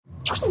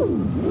Before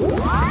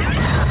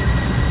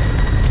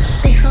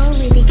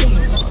we begin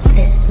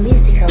this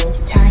musical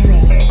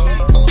tirade,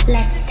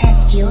 let's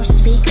test your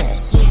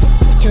speakers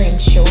to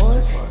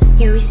ensure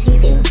you're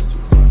receiving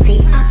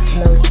the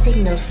optimal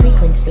signal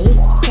frequency.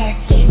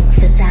 Testing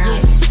for sound.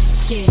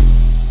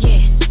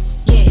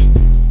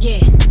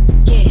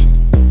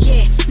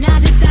 Now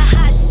this the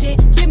hot shit.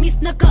 Jimmy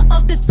Snooker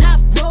off the top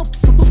rope,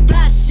 super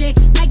fly shit.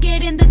 I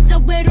get in the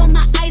tub with all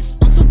my ice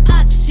on some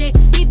pop shit.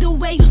 Either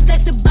way you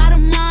slice it,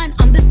 bottom line,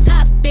 I'm the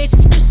top bitch.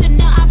 You should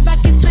know I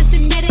rock it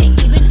twisted, yet ain't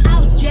even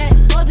out yet.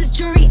 All this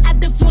jewelry at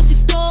the grocery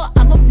store,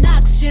 I'm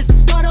obnoxious.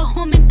 Bought a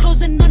home and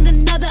closing on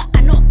another,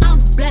 I know I'm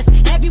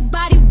blessed.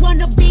 Everybody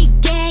wanna be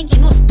gang,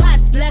 ain't no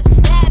spots left.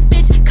 Bad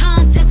bitch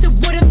contest, it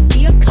wouldn't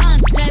be a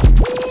contest.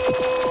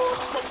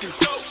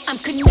 I'm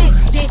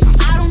connected,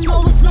 I don't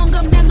know what's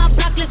longer, man, my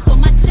block list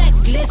on my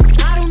checklist.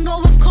 I don't know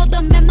what's called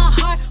them in my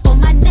heart or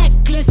my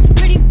necklace.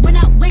 Pretty when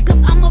I wake up,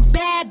 I'm a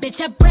bad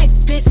bitch at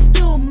breakfast.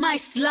 Still might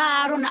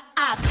slide on the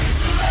op.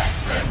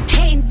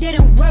 Hating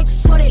didn't work,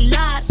 so they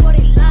lied.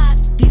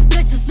 These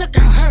bitches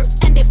looking hurt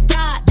and they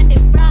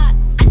fried.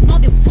 I know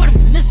they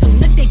wouldn't miss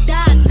them if they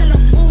died. Tell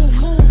them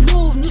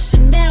move. New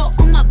Chanel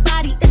on my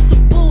body, it's a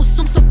boost.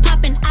 I'm so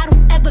poppin', I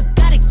don't ever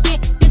gotta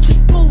get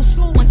introduced.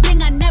 One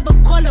thing I never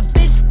call a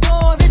bitch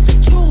for is a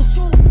juice.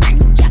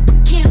 Yeah, but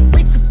can't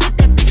wait to put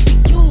that bitch to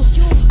use.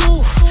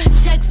 Ooh,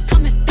 checks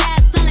coming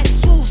fast, sound like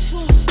swoosh.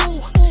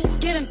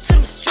 Give him to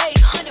them straight,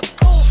 100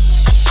 proof.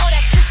 I thought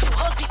I killed you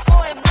hoes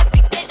before, it must be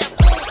deja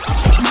vu.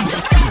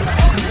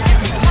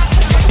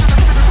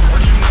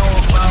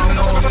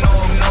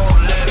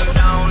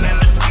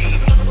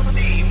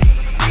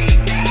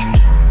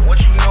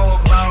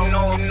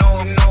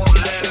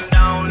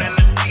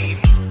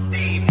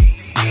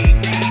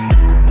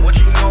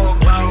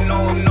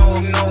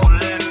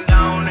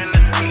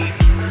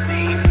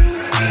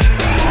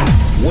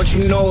 What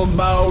you know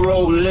about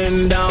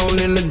rolling down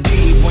in the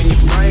deep? When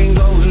your brain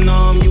goes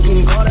numb, you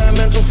can call that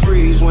mental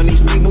freeze. When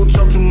these people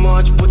talk too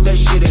much, put that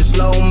shit in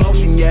slow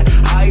motion. Yeah,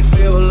 I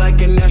feel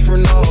like an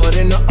astronaut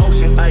in the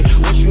ocean. Ay,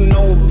 what you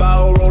know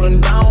about rolling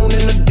down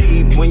in the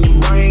deep? When your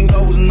brain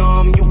goes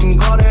numb, you can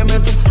call that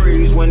mental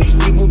freeze. When these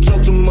people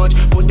talk too much,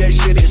 put that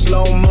shit in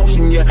slow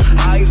motion. Yeah,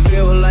 I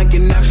feel like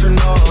an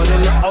astronaut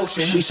in the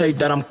ocean. She say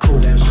that I'm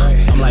cool.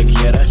 I'm like,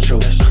 yeah, that's true.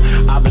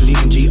 I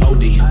believe in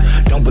G-O-D,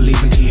 don't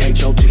believe in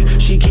T-H-O-T.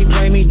 She keep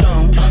playing me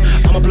dumb,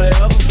 I'm a player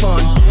for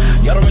fun.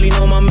 Y'all don't really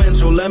know my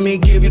mental, let me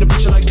give you the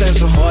picture like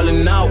stencil.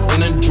 Falling out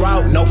in a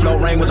drought, no flow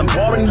rain was I'm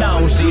pouring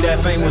down. See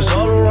that pain was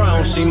all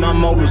around, see my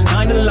mode was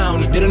kinda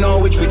lounge. Didn't know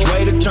which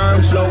way to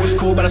turn, flow was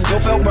cool but I still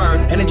felt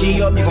burned.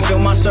 Energy up, you can feel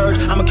my surge,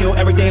 I'ma kill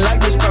everything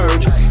like this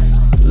purge.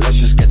 Let's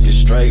just get this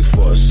straight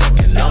for a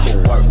second.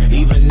 I'ma work,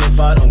 even if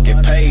I don't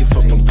get paid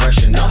for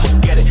progression. I'ma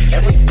get it.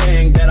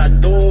 Everything that I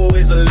do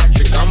is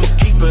electric. I'ma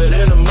keep it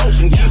in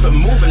motion, keep it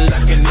moving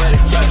like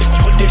kinetic.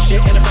 Put this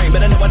shit in a frame,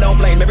 but I know I don't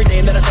blame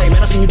everything that I say.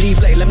 Man, I seen you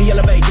deflate. Let me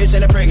elevate this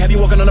in a prank. Have you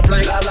walking on a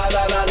plane? La la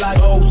la la la.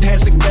 Both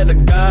hands together,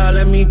 God,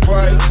 let me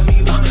pray.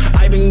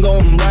 I've been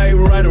going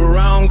right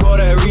around, call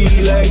that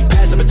relay.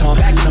 Pass the baton,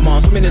 back to the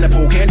mom, swimming in the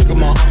pool, can't you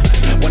come on?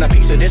 When a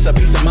piece of this, a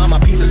piece of mine, my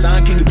piece of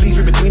sign. Can you please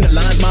read between the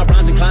lines? My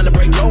rhymes inclined to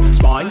break your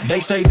spine. They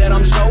say that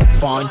I'm so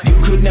fine, you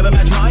could never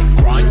match my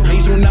grind.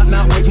 Please do not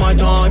waste my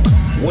time.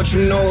 What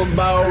you know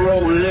about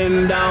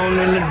rolling down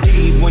in the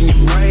deep? When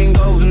your brain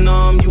goes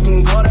numb, you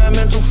can call that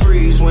mental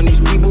freeze. When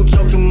these people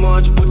talk too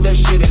much, put that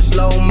shit in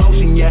slow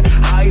motion. Yeah,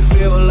 I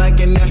feel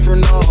like an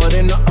astronaut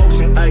in the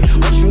ocean. Ay,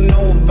 what you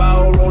know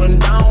about rolling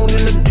down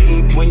in the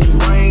deep? When your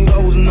brain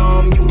goes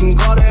numb, you can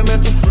call that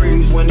mental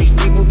freeze. When these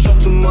people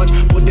talk too much,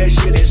 put that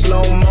shit in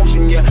slow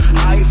motion. Yeah,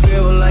 I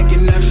feel like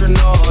an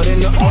astronaut in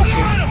the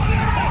ocean.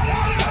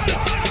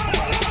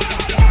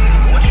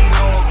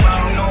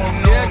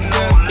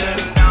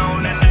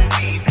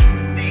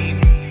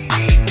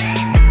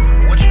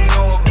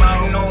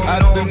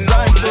 I've been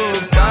blind for a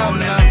while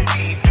now.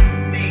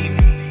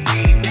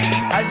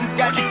 I just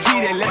got the key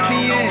that let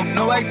me in.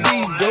 No ID,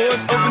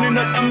 doors opening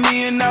up for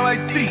me and now I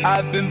see.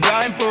 I've been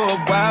blind for a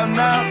while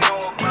now.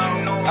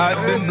 I've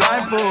been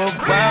blind for a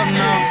while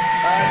now.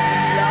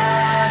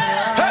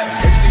 Hey,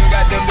 everything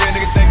got them there,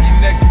 nigga think you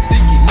next to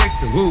Dicky, next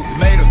to who?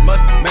 Tomato,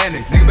 mustard,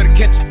 mayonnaise, nigga better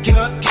catch it.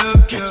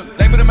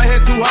 They put in my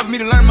head too hard for me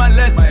to learn my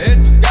lesson. My head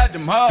too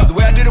goddamn hard. The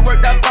way I did it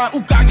worked out fine.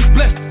 Ooh, God, you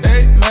blessed.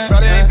 Hey, man,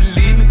 probably ain't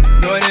believe me.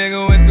 No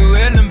nigga went through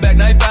hell and back.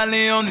 Now he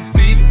finally on the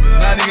TV.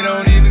 Now nigga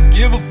don't even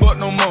give a fuck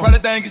no more. Probably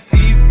think it's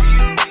easy.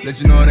 Let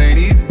you know it ain't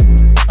easy.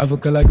 I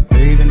fuck her like a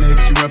bathing nigga.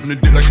 She run from the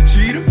dick like a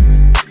cheetah.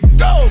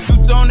 Go!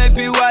 Two-tone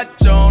AP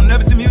watch on.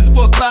 Never see music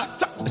for a clock.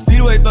 I see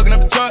the way he fucking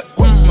up the charts.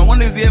 I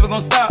wonder is he ever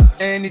gonna stop.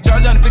 And he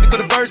charge 150 for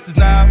the verses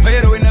now. Pay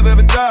it or he never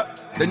ever drop.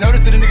 They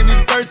notice that the nigga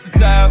music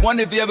versatile.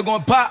 Wonder if he ever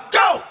gonna pop.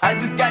 Go! I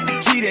just got the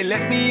key that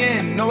let me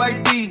in. No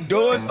ID.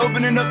 Doors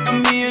opening up for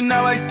me and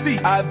now I see.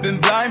 I've been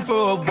blind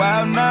for a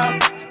while now.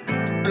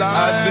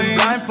 I've been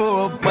blind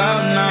for a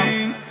while now.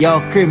 Yo,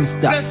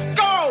 Crimstar. Let's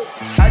go!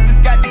 I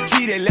just got the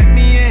key that let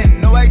me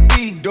in. No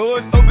ID.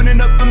 Doors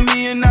opening up for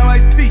me and now I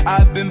see.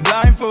 I've been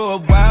blind for a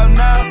while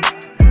now.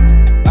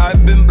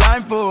 I've been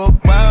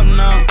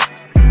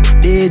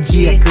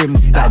Yeah,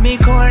 Grimstar. I've been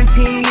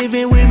quarantined,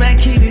 living with my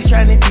kids,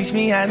 trying to teach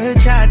me how to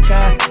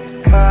cha-cha.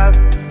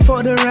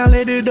 Fucked around,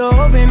 let the door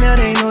open, now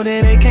they know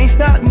that they can't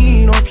stop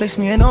me. Don't place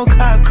me in no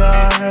cop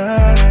car.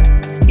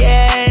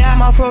 Yeah,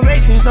 I'm on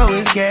probation, so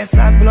it's gas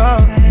I blow.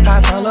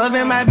 I found love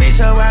in my bitch,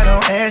 so I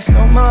don't ask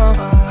no more.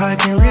 I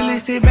can really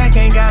sit back,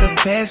 ain't gotta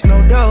pass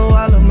no dough.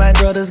 All of my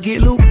brothers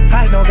get loot,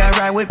 I don't got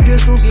right with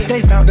pistols.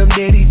 They found them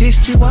daddy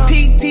dished you up.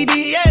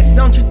 PTDS,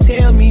 don't you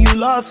tell me you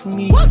lost for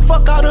me.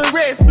 Fuck all the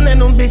rest, and then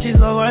them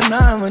bitches over a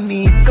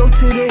nominee. Go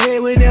to the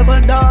head whenever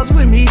dogs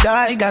with me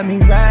die. Got me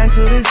riding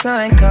till the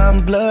sun come,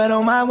 blood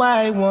on my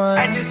white one.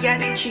 I just got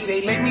the key,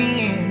 they let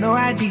me in, no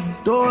ID.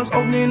 Doors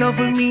opening up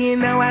for me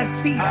and now I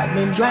see. I've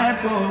been blind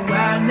for a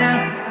while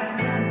now.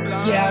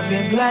 Yeah, I've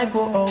been blind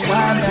for a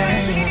while now.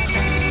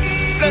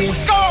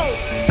 Let's go!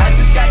 I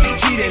just got the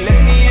key, they let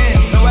me in,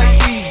 no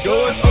ID.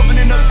 Doors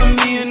opening up for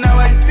me and now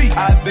I see.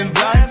 I've been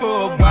blind for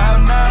a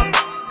while now.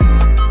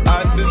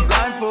 I've been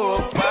blind for a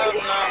while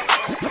now.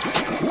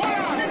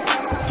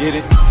 Get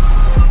it?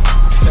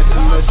 Text a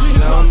message,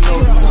 I don't know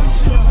the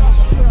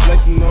number.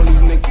 Flexing on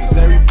these niggas,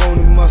 every bone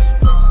and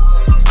muscle.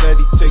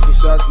 Steady taking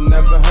shots,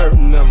 never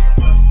hurting them.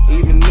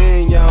 Even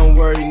then, y'all don't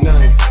worry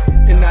nothing.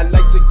 And I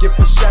like to give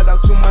a shout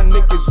out to my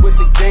niggas with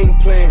the game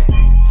plan.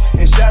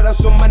 And shout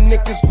outs to my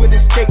niggas with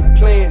escape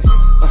plans.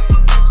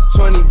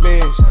 20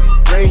 bands,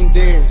 rain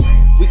dance.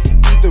 We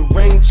can either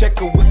rain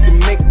check or we can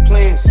make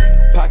plans.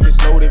 Pockets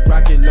loaded,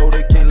 rocket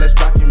loaded, can't let's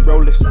rock and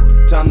roll this.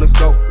 Time to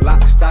go,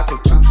 lock, stock,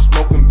 and two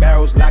smoking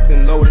barrels locked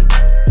and loaded.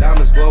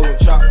 Diamonds glowing,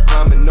 chalk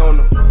climbing on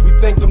them. You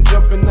think I'm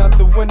jumping out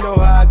the window,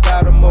 how I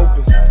got them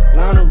open.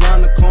 Line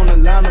around the corner,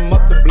 line them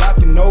up the block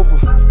and over.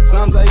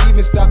 Sometimes I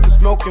even stop the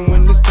smoking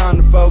when it's time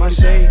to focus. My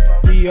shade,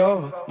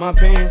 Dior, my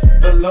pants,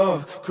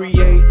 velour.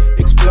 Create,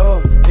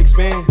 explore,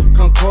 expand,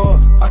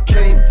 concord. I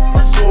came,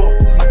 I saw,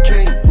 I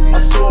came, I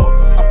saw.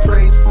 I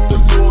praise the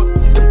Lord,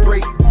 then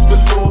break the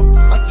law.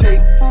 I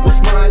take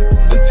what's mine,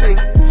 then take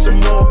some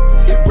more.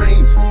 It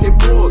rains, it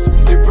pours,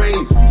 it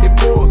rains, it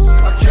pours.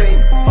 I came,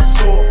 I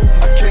saw,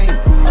 I came,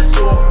 I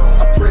saw.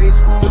 I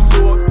praise the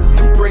Lord,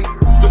 then break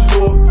the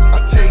law. I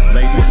take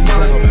what's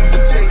mine,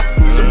 then take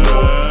some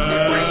more.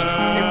 It rains,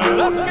 it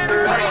pours.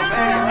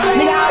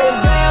 Nigga, I was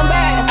damn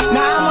bad,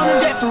 now I'm on a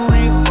jet for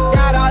real.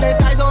 Got all this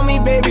ice on me,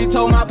 baby,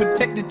 told my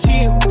protector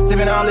chill.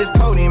 Sippin' all this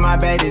codeine, my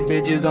baddest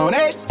bitches on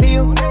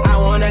X-Pill. I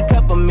want a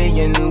couple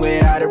million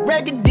without a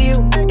record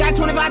deal. Got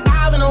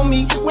 25,000 on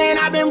me when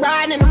I been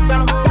riding in the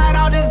Phantom. Got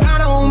all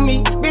designer on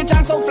me, bitch,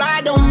 I'm so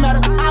fly, don't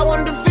matter. I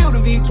wanted to feel the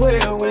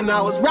V12 when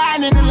I was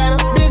riding in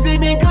Atlanta. Busy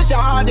been cush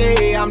all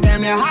day, I'm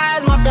damn near high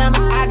as my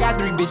family. I got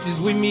 3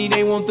 bitches with me,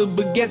 they want the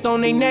baguettes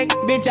on their neck.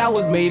 Bitch, I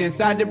was made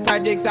inside the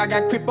projects, I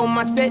got crip on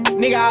my set.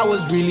 Nigga, I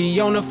was really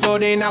on the floor,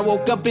 then I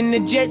woke up in the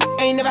jet.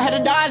 Ain't never had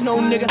to dodge no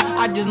nigga,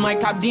 I just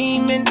might cop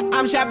demon.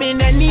 I'm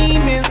shopping at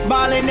Neiman's,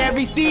 ballin'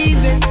 every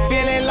season.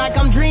 Feeling like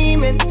I'm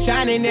dreaming,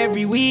 shining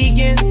every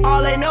weekend.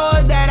 All they know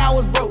is that I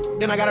was broke,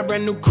 then I got a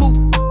brand new coupe.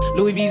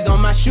 Louis V's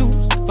on my shoes,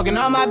 fucking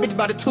all my bitch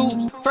by the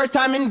tubes. First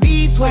time in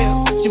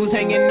V12, she was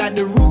hanging out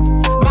the roof.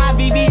 My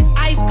BB's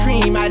ice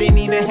cream, I didn't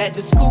even have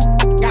to scoop.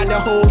 Got the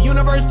whole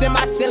universe in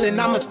my ceiling,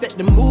 I'ma set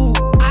the mood.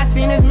 I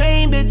seen this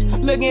main bitch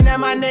looking at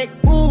my neck,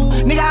 ooh.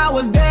 Nigga, I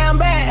was damn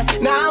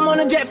bad, now I'm on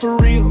a jet for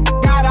real.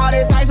 Got all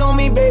this ice on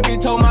me, baby,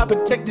 told my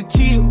protector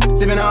chill.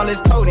 Sippin' all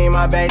this codeine,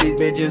 my baddest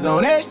bitches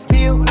on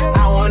X-Pill.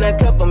 I want a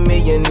couple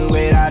million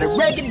without a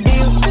record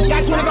deal.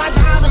 Got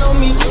 25,000 on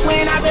me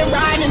when I been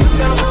riding the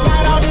film.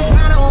 Got all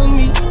designer on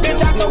me,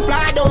 bitch, I'm so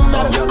fly, don't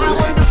matter. I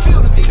wanted to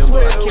feel the C12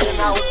 when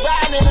I was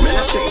riding the man,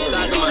 that shit's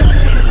inside of my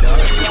head, dog.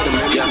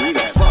 Yeah,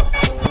 fuck.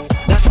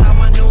 That's how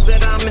I know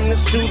that I'm in the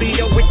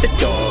studio with the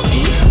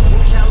doggy.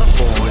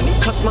 California,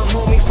 cause my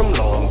homie from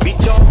Long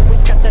Beach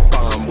always got that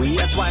bomb weed.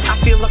 That's why I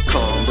feel a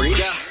calm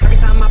breeze every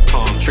time I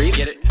palm trees.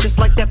 Get it? Just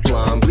like that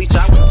blonde bleach.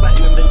 I went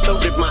platinum, then so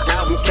did my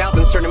albums.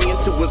 Calvin's turning me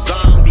into a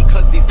zombie.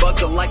 Cause these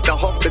buds are like the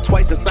Hulk, they're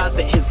twice the size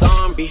that his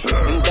zombie.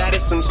 And that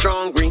is some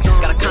strong green.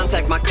 Gotta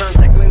contact, my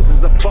contact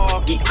lenses are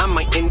foggy. I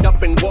might end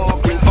up in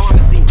Walgreens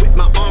pharmacy with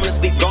my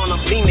honesty gone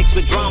off Phoenix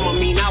with drama.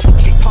 Mean I would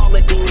treat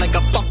Paula Dean like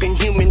a fucking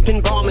human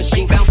pinball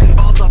machine. Bouncing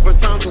balls off her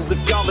tonsils.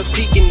 If y'all are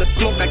seeking the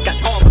smoke, I got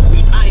all the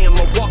weed. I am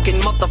a walking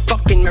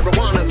motherfucking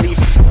marijuana leaf.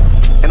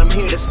 And I'm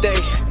here to stay.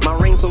 My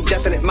reign's so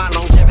definite, my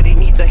longevity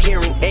needs a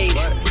hearing aid.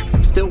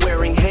 Still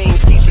wearing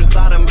Hanes t-shirts,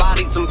 I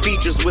embodied some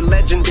features with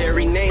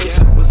legendary names.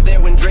 Was there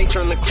when Dre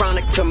turned the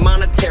chronic to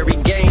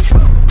monetary gain.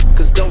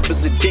 Cause dope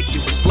is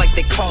addictive, just like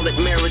they call it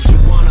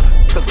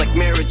marijuana. Cause like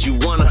marriage you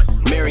wanna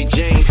Mary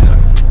Jane.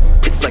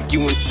 It's like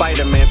you and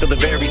Spider-Man feel the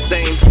very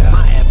same.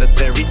 My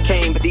adversaries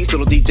came, but these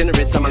little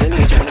degenerates on my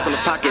lineage running from the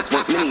pockets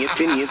weren't many as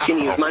skinny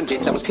as mine,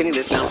 bitch. I was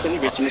penniless, now I'm penny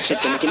rich, and this shit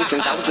don't make any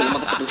sense. I was in a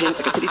motherfucking pen,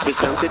 like a titty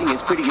twist. Now I'm sitting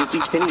as pretty as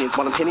each penny is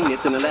while I'm penning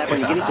this in a lab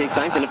running guinea pigs.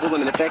 I ain't finna fool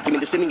them in effect. Give me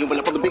the simian when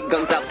I pull the big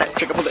guns out. That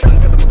trigger pull it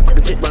until the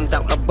motherfucking shit runs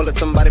out. A bullet,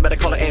 somebody better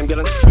call an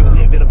ambulance. You will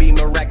live, it'll be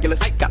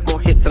miraculous. I got more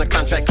hits than a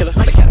contract killer.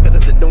 The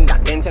caterpillars that don't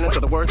got antennas,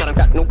 so the words that I've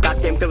got no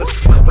goddamn fillers.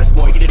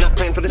 Westmore, you did not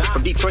plan for this.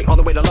 From Detroit all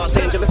the way to Los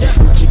Angeles.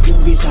 Gucci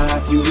boobies, high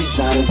if you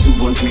reside in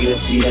 213, let's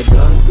see that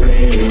gun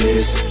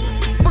blaze.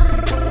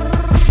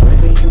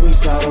 Whether you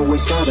reside or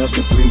west side up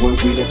to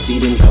 313, let's see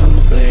them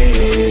guns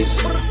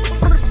blaze.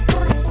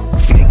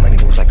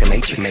 Like the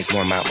Matrix, make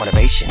more amount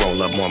motivation,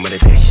 roll up more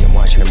meditation.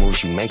 Watching the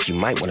moves you make, you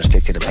might wanna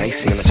stick to the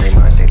basics. Military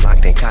mindset,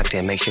 locked in, cocked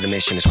in, make sure the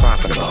mission is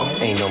profitable.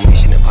 Ain't no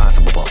mission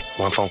impossible.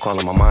 One phone call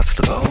and my monsters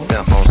to go.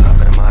 Gun phones hop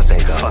in the Mazda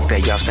and go. Fuck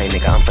that, y'all stay,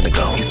 nigga, I'm finna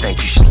go. You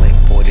think you slick,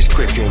 boy, this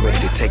grip, you ain't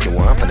ready to take it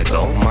where I'm finna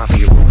go.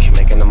 Mafia rules, you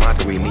making a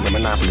mockery, me a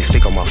monopoly.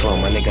 Speak on my flow,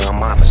 my nigga, I'm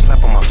mopping.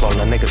 Slap on my flow,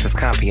 now niggas is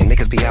copying.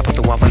 Niggas be out with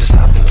the wall for the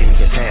stopping. Give me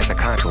your task, I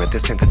conquer it,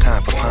 this ain't the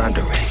time for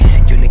pondering.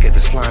 You niggas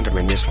is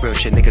slandering, this real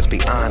shit niggas be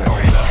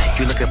honoring.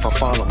 You looking for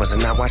followers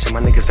and not watching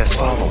my niggas that's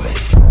following.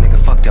 Nigga,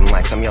 fuck them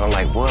likes, I'm yelling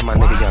like what? My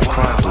nigga, young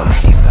problem.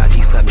 East side,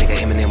 nigga,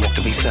 Eminem walk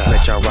the B-side.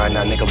 Let y'all ride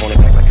now, nigga, want it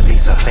back like a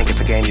Lisa. Think it's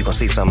the game, you gon'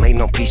 see some. Ain't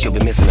no piece, you'll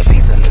be missing a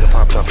visa. Nigga,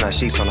 popped off, now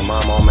sheets on the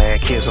mom, all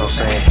mad. Kids all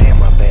saying, damn,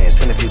 my bad.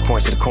 Send a few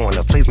coins to the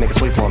corner. Please make a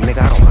sweep for him,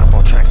 nigga. I don't hop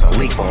on tracks, I'll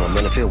leap on him.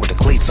 In the field with the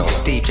cleats on.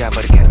 Steve Jobs,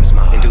 but the Academy's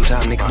mine. In due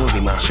time, niggas will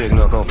be mine. Sure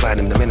ignore, go fight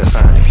him, the minute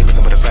sign. If you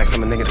looking for the facts,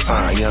 I'm a nigga to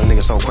find. Young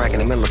niggas so crack in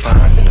the middle of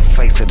pine. In the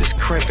face of this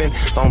crippin',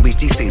 Long Beach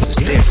DC's is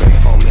different.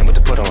 4 men with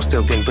the put on,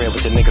 still getting bread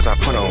with the niggas I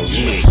put on.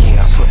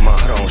 Yeah, I put my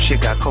hood on.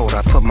 Shit got cold,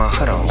 I put my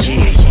hood on.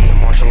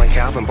 Yeah, Marshall and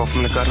Calvin, both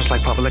from the gutters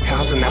like public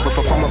housing. Now we're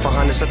performing for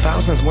hundreds of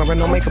thousands, wearing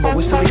no makeup, but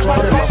we still be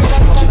clouded.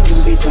 What you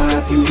do beside,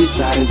 if you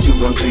reside in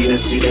 213,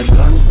 let's see that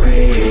guns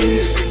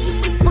blaze.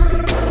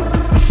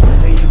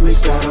 Whether you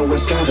reside or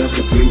west side up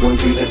to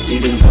 313, let's see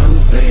them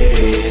guns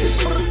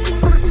blaze.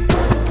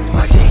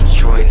 My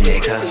Detroit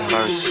niggas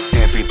first,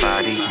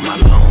 everybody. My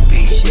Long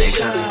Beach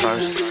niggas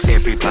first,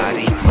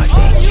 everybody. My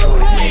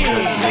Detroit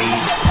niggas lead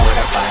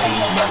with a body.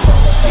 My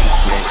Long Beach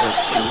niggas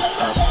shoot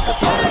up the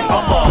party.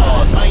 I'm a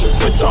lane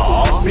switcher,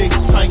 big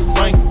tank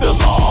bank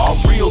filler,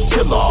 real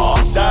killer,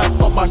 died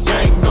for my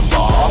gang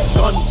member,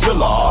 gun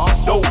driller,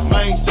 dope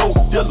man, dope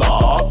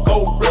dealer,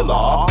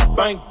 gorilla,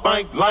 bank,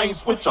 lane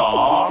switcher.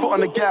 Foot on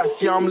the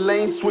gas, yeah, I'm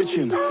lane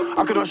switching.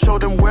 I couldn't show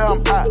them where I'm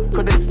at,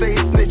 cause they stay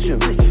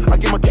snitching. I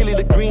give my killie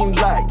the green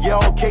light,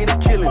 yeah, okay, the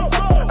killings.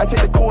 I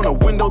take the corner,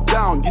 window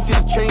down, you see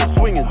the chain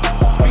swinging.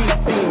 Speed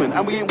demon,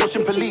 and we ain't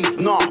watching police,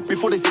 nah.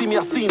 Before they see me,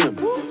 I seen them.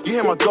 You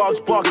hear my dogs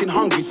barking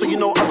hungry, so you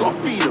know I gotta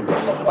feed them.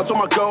 I told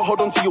my girl,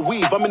 hold on to your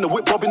weave, I'm in the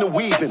whip, bobbing and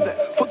weaving.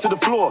 Foot to the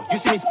floor, you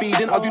see me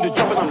speeding, I do the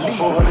jump and I'm leaving.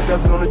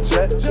 400,000 on the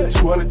jet,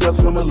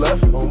 200,000 on the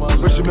left.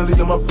 Rich a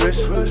million on my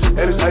wrist,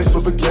 and it's ice for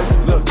baguette.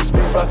 Look, it's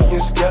big rocky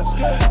and skeps.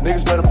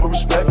 Niggas better put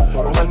respect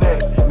on my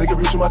neck. Nigga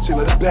reaching my chin,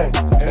 let it bang.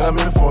 And I'm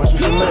in the forest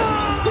with the leg.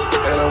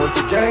 And I'm with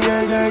the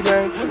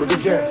gang, with the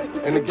gang.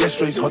 And the gas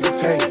straight hard to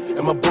tank.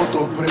 And my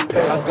bulldog put it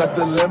pack. I got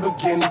the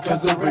Lamborghini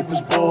cause the rape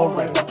was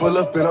boring. Pull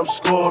up and I'm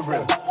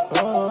scoring.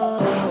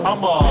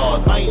 I'm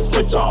a lane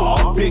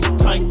switcher, big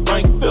tank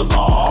bank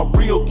filler,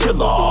 real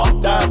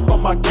killer, died for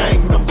my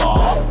gang member,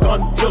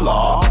 gun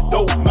driller,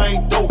 dope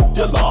man, dope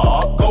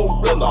dealer,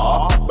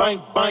 gorilla,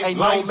 bank,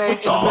 lane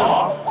switcher.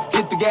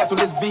 Hit the gas with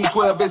this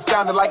V12, it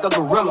sounded like a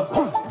gorilla.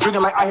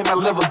 Drinking like I hit my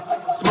liver,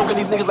 smoking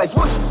these niggas like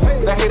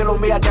swoosh. They hating on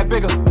me, I got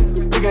bigger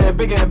and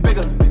bigger and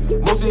bigger.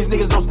 Most of these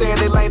niggas don't stay in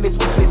their lane, they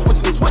switching.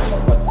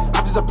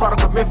 I'm just a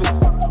product of Memphis.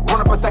 Run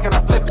up a second,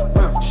 I flip it.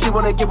 She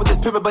wanna get with this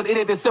pimpin', but it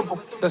ain't that simple.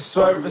 The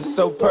swerve is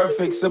so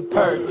perfect,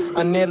 superb.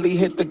 I nearly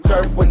hit the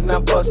curb when I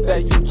bust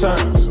that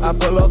U-turn. I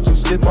pull up 2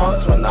 skid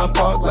marks when I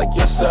park like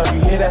yes sir.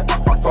 You hear that?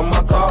 From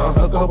my car,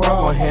 hook up,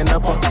 bro, one hand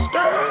up on the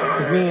skirt.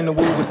 Cause me and the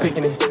woo was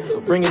kicking it.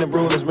 So bringing the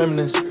brew, let's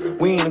reminisce.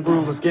 We in the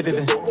groove, let's get it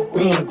in.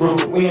 We in the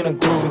groove.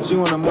 But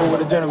you in the mood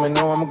with a gentleman,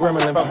 no, I'm a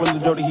gremlin. Fuck with the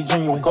Jody, he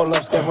genuine. Call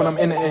up step when I'm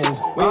in the ends.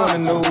 We on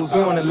the news,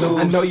 we on the lose.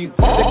 I know you sick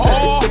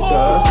of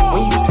sicker.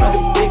 When you see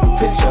the big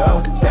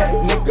picture, that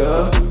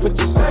nigga. Put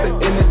your sister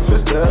in the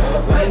twister.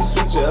 Lane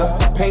switcher,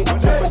 paint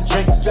dripper,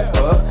 drink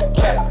sipper,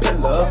 cat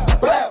pillar,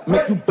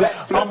 make you black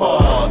flipper. I'm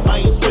a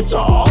lane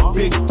switcher,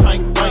 big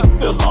tank bank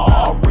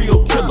filler,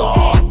 real killer,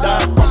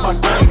 died for my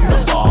gang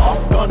member,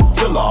 gun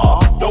driller,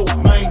 dope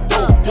man,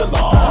 dope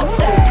dealer,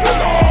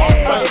 gorilla,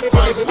 bank.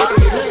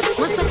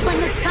 Once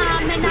upon a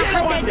time, and I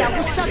heard that I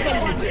was ugly.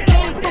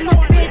 Came from a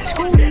bitch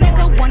who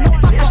nigga wanna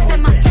fuck. I said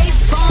my face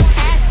bomb,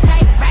 ass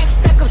tight, rack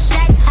stack of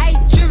shack height,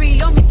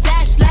 jury on me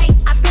flashlight.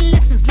 I've been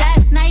listening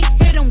last night,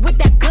 hit him with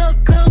that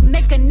good,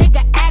 make a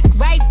nigga act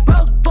right.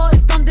 Broke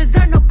boys don't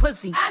deserve no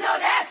pussy. I know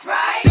that's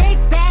right. Big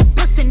bag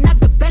bustin' out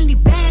the belly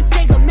band,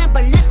 take a man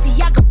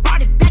Balenciaga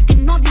brought it back,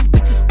 and all these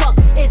bitches fuck.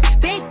 It's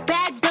big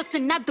bags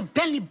bustin' out the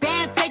belly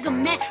band, take a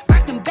man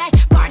working back,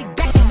 party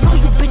back, and all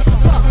you bitches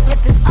fuck.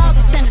 If it's up,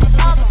 then it's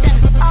up, then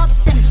it's up,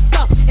 then it's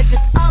stuck. If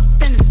it's up,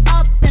 then it's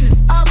up, then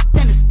it's up,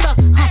 then it's stuck.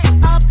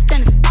 Up,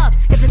 then it's up.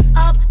 If it's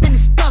up, then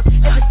it's stuck.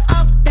 If it's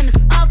up, then it's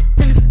up,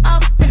 then it's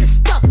up, then it's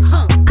stuck.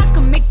 I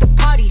can make the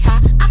party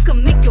hot, I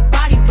can make your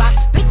body rock.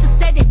 Bitches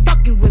say they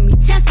fucking with me,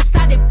 chances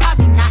are they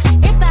probably not.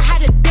 If I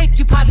had a dick,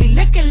 you probably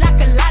lick it like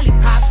a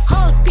lollipop.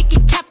 Hoes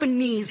speaking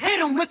Japanese, hit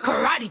 'em with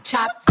karate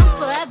chops. I'm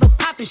forever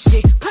popping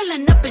shit,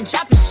 pulling up and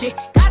dropping shit.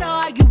 Gotta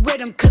argue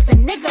with 'em, cause a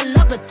nigga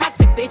love a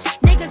toxic bitch.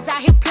 Niggas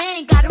out here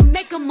playing, gotta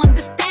make 'em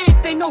understand.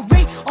 If ain't no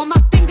ring on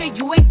my finger,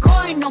 you ain't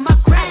going on my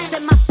gram.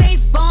 Said my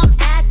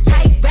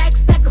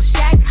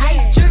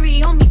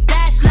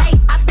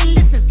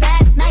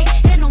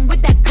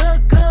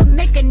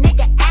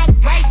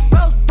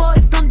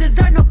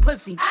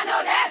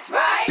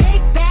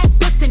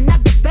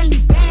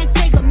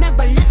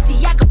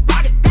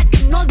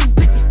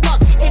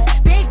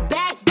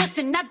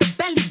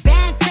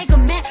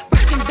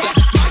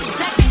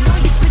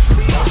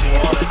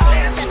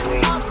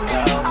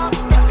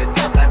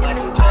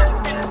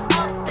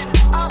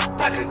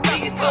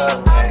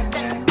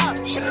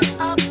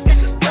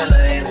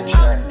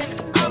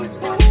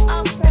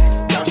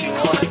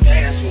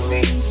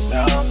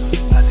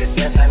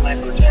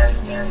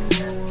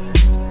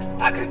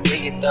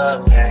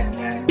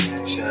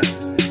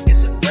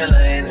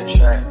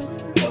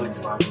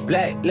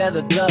Black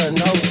leather glove,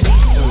 no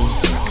see-through.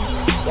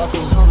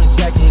 Buckles on the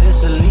jacket,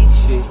 it's elite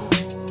shit.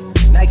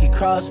 Nike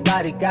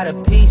crossbody got a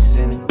piece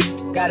in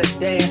it. Gotta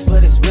dance,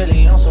 but it's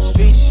really on some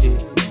street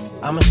shit.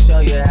 I'ma show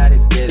you how to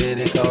get it.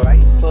 It go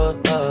right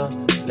foot up,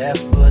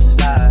 left foot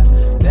slide.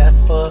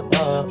 Left foot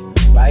up,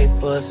 right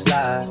foot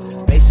slide.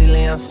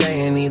 Basically, I'm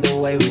saying either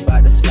way, we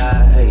bout to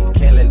slide. Hey,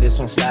 can't let this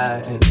one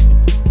slide. Hey.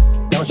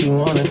 Don't you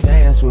wanna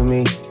dance with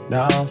me?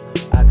 No,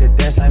 I could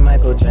dance like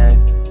Michael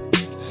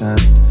Jackson.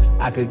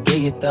 I could get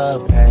you the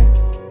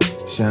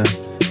passion.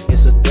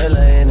 It's a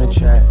thriller in the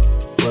track.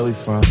 Where we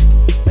from?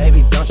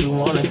 Baby, don't you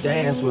wanna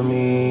dance with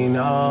me?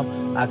 No,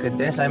 I could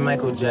dance like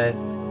Michael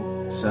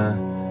Jackson.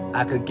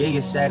 I could get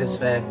you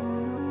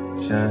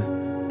satisfaction.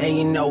 And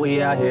you know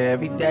we out here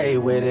every day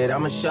with it.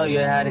 I'ma show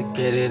you how to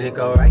get it. It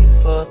go right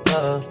foot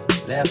up,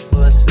 left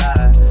foot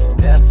slide.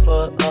 Left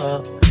foot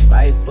up,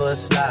 right foot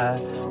slide.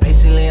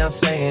 Basically, I'm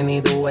saying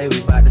either way,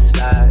 we bout to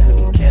slide.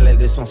 Hey, can't let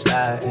this one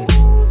slide. Hey.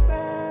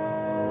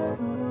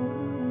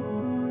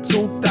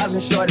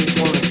 2,000 shorties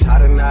wanna tie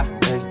the knot,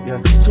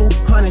 yeah.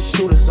 200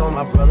 shooters on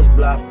my brother's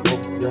block,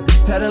 yeah.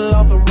 Pedal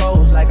off the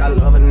roads like I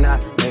love it,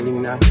 not, maybe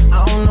not.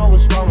 I don't know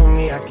what's wrong with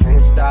me, I can't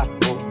stop,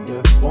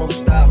 yeah. Won't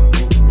stop,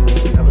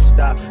 yeah. Never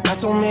stop. Not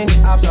so many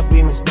ops, I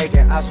be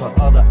mistaken ops for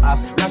other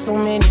ops. Not so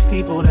many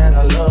people that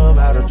I love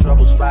out of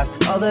trouble spots.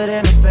 Other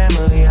than the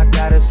family, I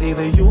got it's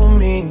either you or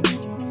me.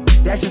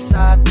 That's just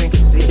how I think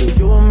it's either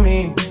you or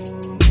me.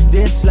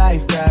 This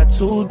life got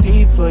too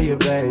deep for you,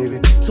 baby.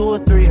 2 or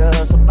 3 of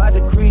us about to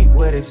creep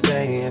where they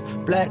stayin'.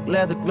 Black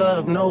leather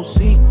glove, no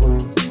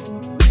sequins.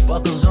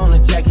 Buckles on the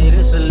jacket,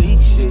 it's elite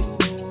shit.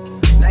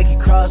 Nike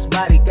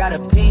crossbody got a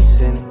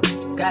piece in it.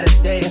 Gotta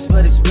dance,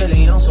 but it's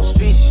really on some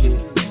street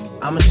shit.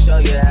 I'ma show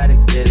you how to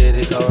get it.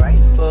 It go right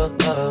foot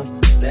up,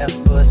 left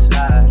foot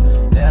slide.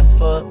 Left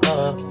foot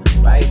up,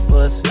 right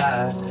foot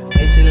slide.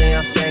 Basically,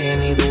 I'm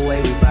saying either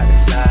way, we bout to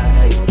slide.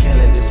 Hey, can't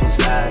let this one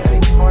slide. Hey,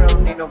 boy,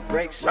 don't need no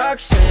breaks.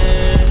 Roxanne,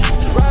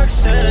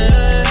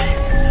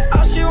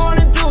 all she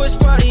wanna do is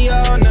party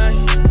all night.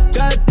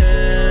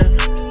 Goddamn,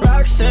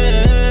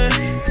 Roxanne,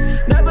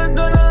 never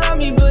gonna love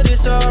me, but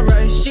it's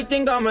alright. She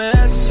think I'm an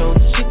asshole,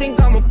 she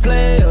think I'm a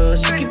player.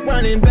 She keep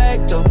running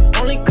back though,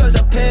 only cause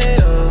I pay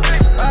her.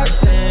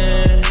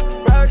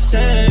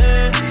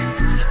 Roxanne,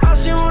 all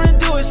she wanna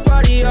do is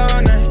party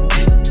all night.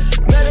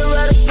 Met her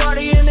at a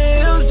party in the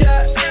hills,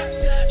 yeah.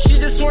 She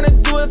just wanna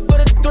do it for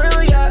the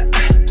thrill, yeah.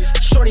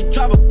 Shorty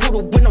drive a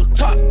poodle with no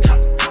top.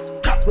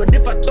 But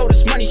if I throw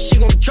this money, she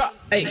gon' drop.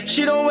 Ay.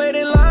 She don't wait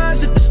in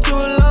lines if it's too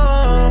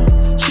long.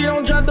 She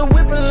don't drive the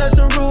whip unless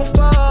the roof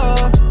fall.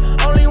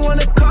 Only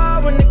want a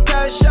car when the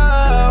cash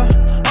out.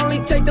 Only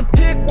take the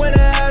pic when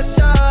the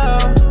ass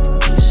out.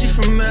 She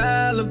from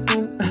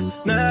Malibu.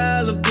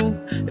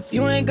 If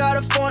you ain't got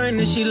a foreign,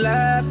 then she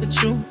laugh at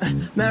you.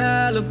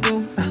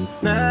 Malibu.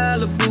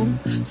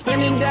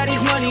 Spending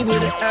daddy's money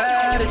with an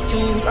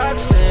attitude.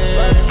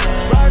 Roxanne,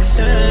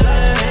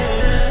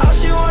 all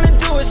she wanna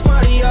do is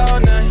party all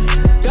night.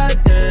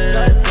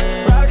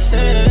 Goddamn,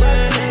 Roxanne,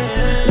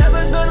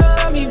 never gonna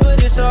love me,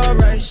 but it's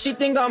alright. She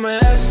think I'm an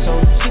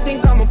asshole, she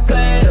think I'm a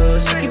player.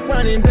 She keep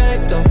running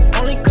back though,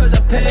 only cause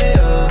I pay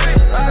her.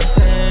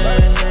 Roxanne,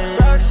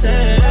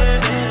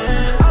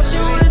 all she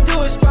wanna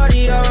do is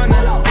party all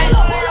night.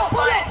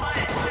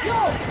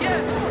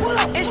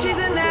 And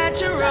she's a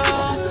natural,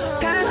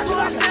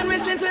 passport stamp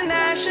Miss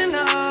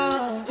International.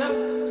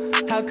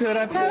 How could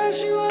I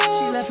pass you up?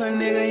 She left her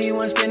nigga, he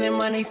wasn't spending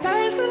money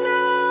fast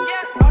enough.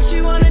 All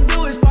she wanna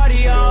do is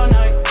party all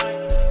night.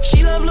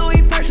 She love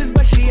Louis purses,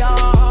 but she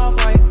off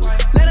white.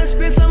 Let her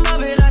spend some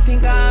of it, I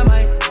think I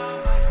might.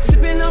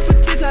 Sipping off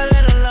her tits, I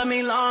let her love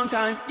me long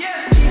time.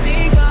 She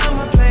think I'm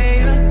a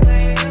player.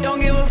 Don't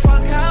give a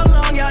fuck how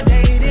long y'all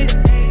dated.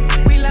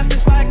 We left the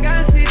spot,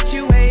 got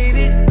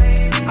situated.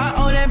 I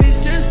owe that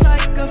bitch just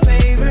like a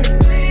favor.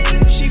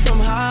 She from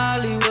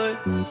Hollywood.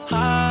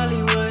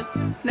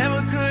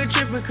 Never could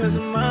trip because the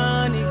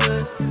money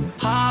good.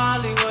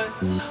 Hollywood.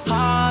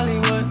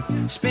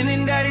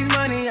 Spending daddy's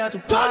money out the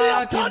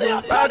pocket.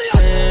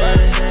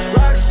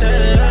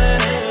 Roxanne,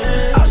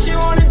 all she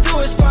wanna do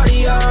is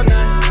party all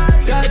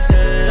night.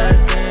 Goddamn,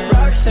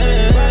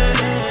 Roxanne,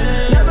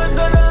 never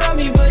gonna love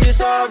me, but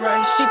it's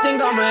alright. She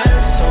think I'm an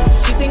asshole,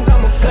 she think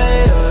I'm a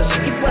player. She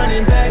keep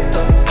running back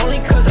though, only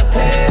cause I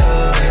pay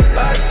her.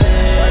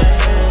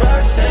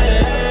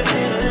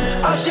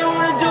 Roxanne, all she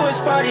wanna do is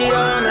party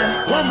all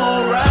night. One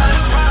more ride,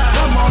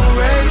 one more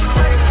race.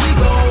 We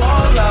go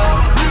all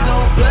out, we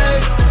don't play.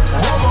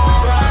 One more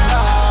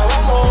ride,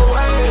 one more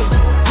way.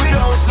 We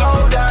don't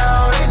slow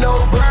down, ain't no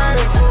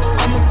breaks.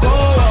 I'ma go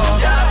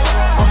off,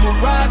 I'ma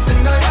ride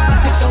tonight.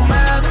 It don't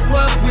matter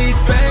what we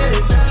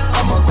face.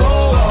 I'ma go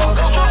off,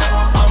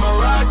 I'ma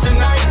ride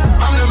tonight.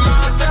 I'm the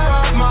master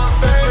of my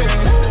fate.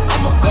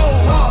 I'ma go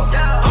off,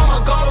 I'ma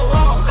go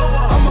off,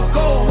 I'ma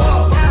go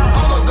off,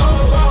 I'ma go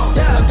off.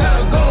 Yeah, I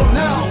gotta go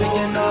now.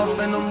 Taking off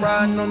and I'm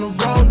riding on the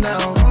road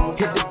now.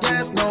 Hit the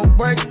gas, no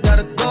brakes,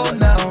 gotta go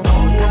now.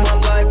 Put my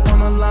life on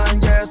the line,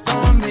 yeah, it's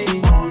on me.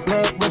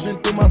 Blood rushing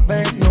through my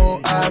veins, no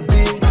IV.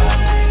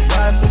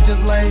 Ride switches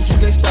lanes, you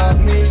can't stop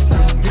me.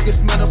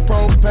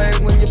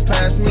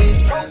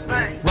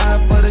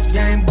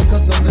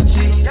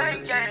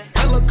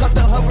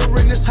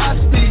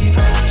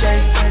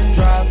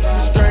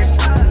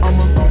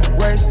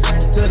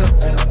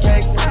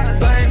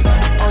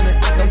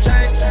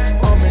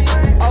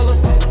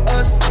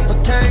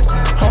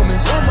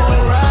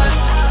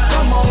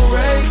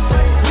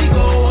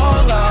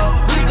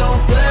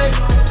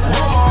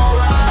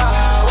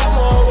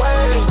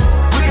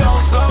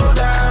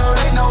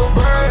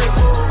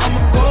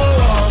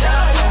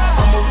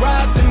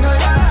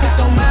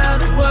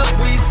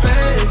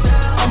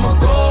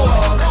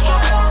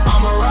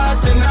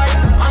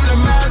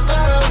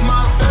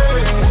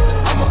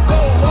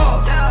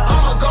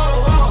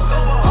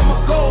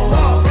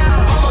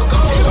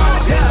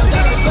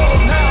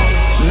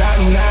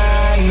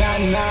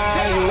 I-9,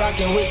 you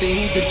rockin' with the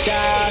heat, the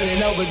child,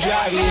 and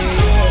overdrive,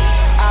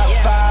 yeah.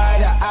 I-5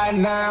 to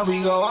I-9,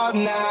 we go all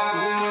night.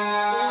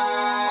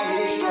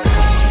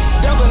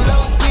 Double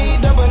low speed,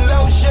 double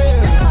low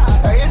shift.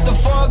 I hit the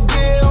 4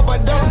 gear, hope I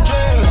don't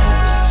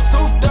drift.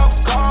 Souped up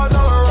cars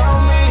all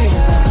around me.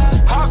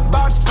 Hot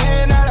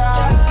boxing at a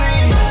high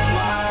speed.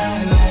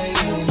 Wine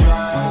lady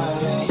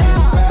driving,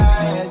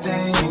 bad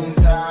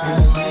things I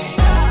make.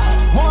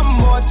 One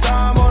more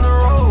time on the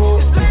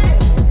road.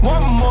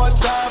 One more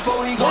time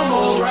before we go. One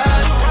more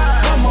ride,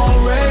 one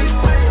more race.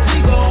 We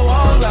go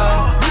all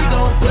out, we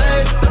don't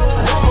play.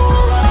 One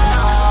more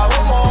ride,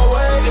 one more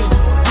way.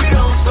 We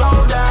don't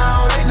slow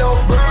down, ain't no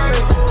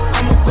breaks.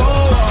 I'ma go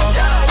off,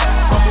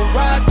 I'ma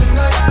ride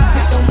tonight.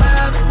 It don't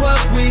matter what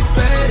we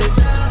face.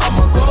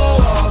 I'ma go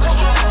off,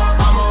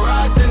 I'ma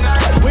ride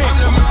tonight. I'm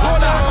the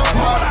master of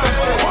my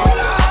fate.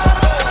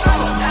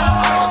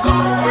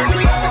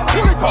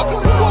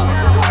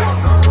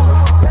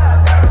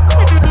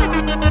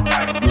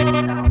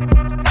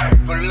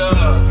 Pull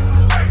up.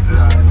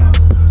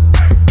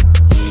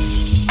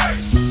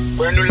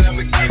 Brand new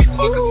Lamborghini,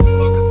 fucker.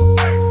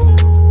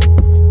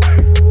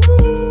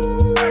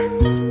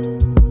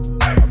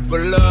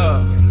 Pull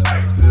up.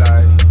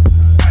 Like,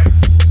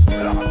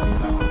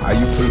 How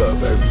you pull up,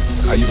 baby?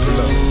 How you pull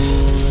up?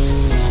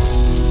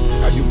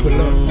 How you pull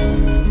up?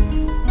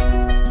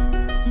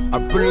 I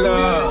pull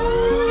up.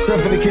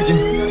 Stuff in the kitchen.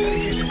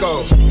 Let's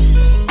go.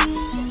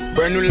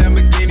 Brand new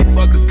Lamborghini,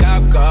 fuck a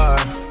cop car.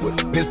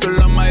 With a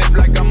pistol on my hip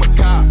like I'm a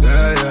cop.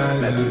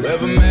 Have you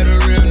ever met a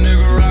real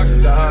nigga rock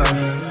star?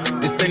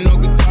 This ain't no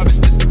guitar, bitch,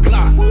 this a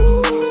clock.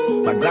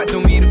 My God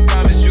told me to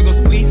promise you gon'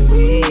 squeeze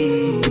me.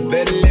 You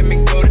better let me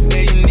go the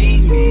day you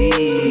need me.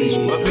 So bitch,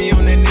 put me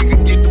on that nigga,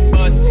 get the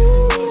bus.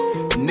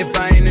 And if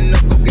I ain't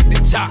enough, go get the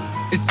chop.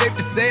 It's safe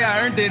to say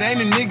I earned it,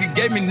 ain't a nigga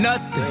gave me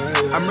nothing.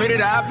 I'm ready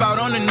to hop out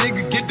on a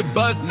nigga, get the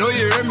bus. Know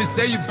you heard me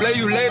say you play,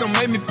 you late, don't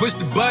make me push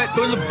the butt.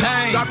 Full of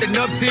pain, dropped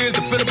enough tears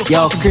to fill up a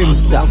Yo, cream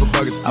stuff.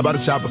 I bought a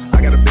chopper,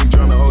 I got a big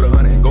drum and hold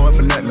 100. Going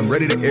for nothing, I'm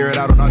ready to air it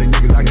out on all these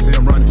niggas, I can see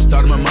I'm running. She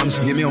talked to my mom,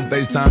 she hit me on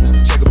FaceTime just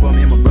to check up on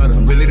me and my brother.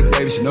 I'm really the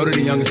baby, she know that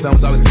the youngest son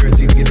was always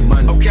guaranteed to get the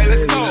money. Okay,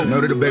 let's go. She know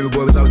that the baby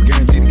boy was always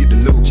guaranteed to get the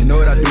loot. She know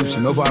what I do, she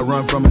know if I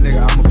run from a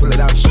nigga, I'ma pull it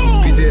out and shoot.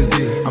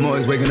 PTSD, I'm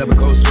always waking up in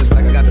cold sweats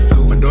like I got the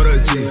flu. My daughter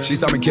a G, she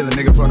saw me kill a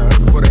nigga in front of her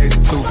before the age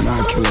of 2. Now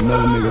I kill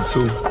another nigga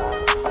too.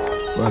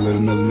 Or I let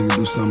another nigga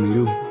do something to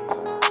you.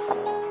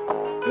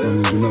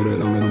 Long as you know that,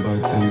 don't let nobody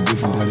tell you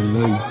different, that they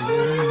love you.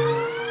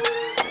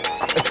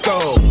 Let's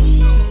go.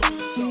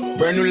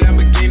 Brand new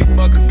Lamborghini,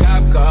 fuck a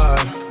cop car.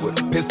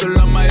 With a pistol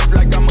on my hip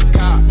like I'm a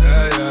cop.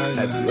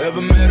 Have you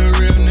ever met a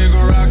real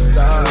nigga rock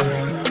star?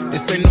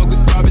 This ain't no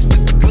guitar, bitch,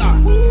 this a clock.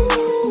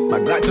 My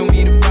God told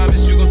me to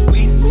promise you gon'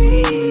 squeeze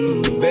me.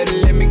 You better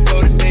let me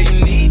go the day you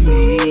need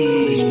me.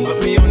 So bitch, put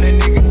me on that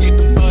nigga, get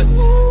the bus.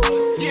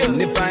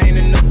 And if I ain't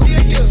enough, go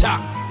get the chop.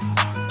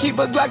 Keep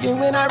a Glockin'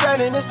 when I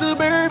ride in the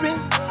Suburban.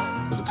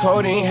 Cause the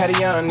codeine had a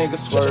young nigga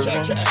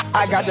swerving.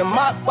 I got the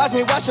mop, watch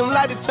me wash him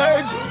like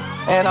detergent.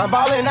 And I'm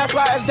ballin', that's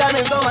why it's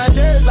diamonds on my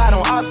jersey. Slide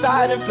on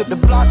outside and flip the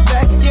block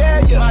back, yeah.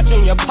 My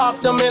junior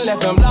popped them and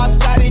left them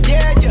lopsided,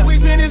 yeah. We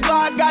spin his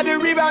block, got the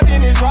rebound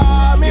in his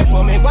ramen.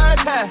 For me one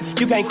time,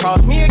 you can't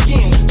cross me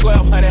again.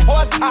 1200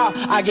 horsepower,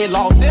 I get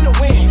lost in the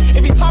wind.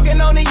 If he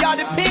talking on it, y'all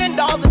depend,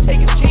 dolls and take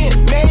his chin.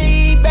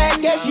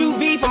 Maybach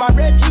SUV for my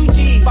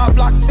refugees. 5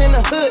 blocks in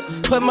the hood,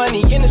 put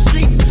money in the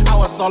streets. I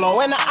was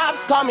solo and the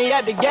ops called me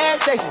at the gas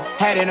station.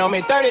 Had it on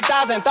me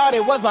 30,000, thought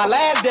it was my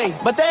last day.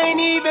 But they ain't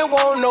even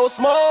want no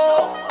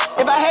smoke.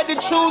 If I had to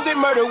choose it,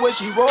 murder would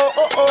she roll?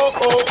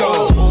 Let's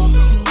go.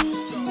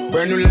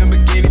 Brand new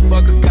Lamborghini,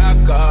 fuck a cop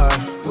car.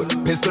 With a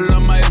pistol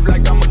on my hip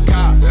like I'm a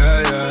cop.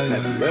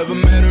 Have you ever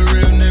met a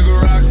real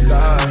nigga rock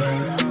star?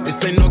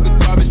 This ain't no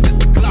guitar, bitch, this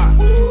a clock.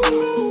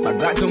 My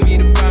God told me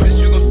to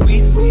promise you gon'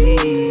 squeeze me.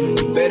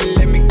 You better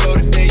let me go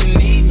the day you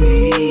need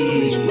me.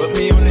 So bitch, put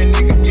me on that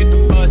nigga, get the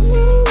bus.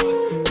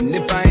 And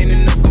if I ain't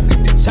enough, go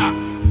get the chop.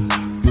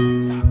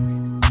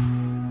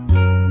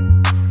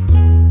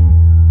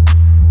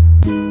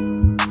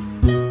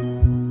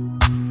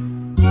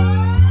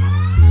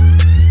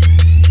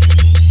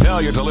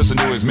 Failure to listen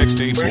to his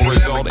mixtapes will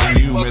result in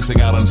you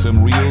missing out on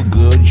some real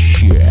good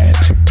shit.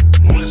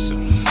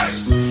 Listen,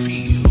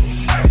 feel,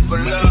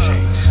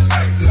 meditate,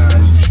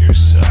 lose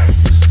yourself.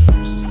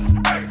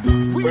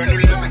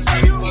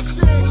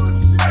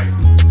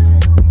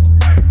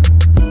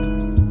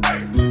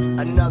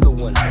 Another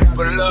one.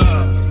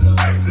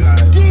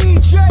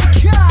 DJ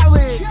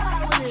Khaled.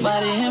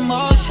 Body in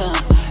motion,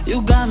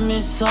 you got me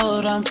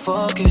sold, I'm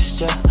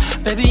focused, yeah.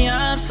 Baby,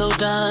 I'm so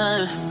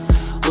done.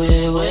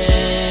 We're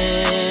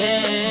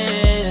waiting.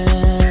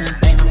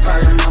 Ain't no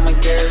problem, I'ma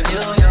give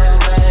you your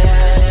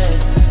way.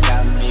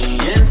 Got me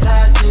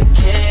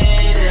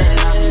intoxicated,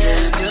 I'll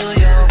give you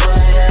your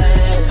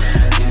way.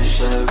 You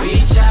should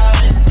reach out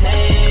and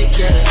take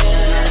it.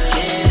 I'm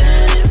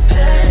getting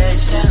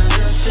impatient.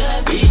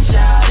 Reach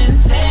out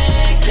and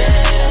take it.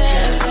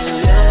 Give you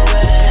your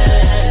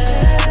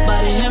way.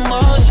 Body in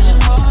motion.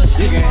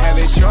 You can have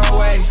it your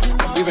way.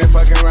 You been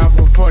fucking around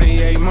for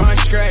 48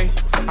 months. great.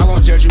 I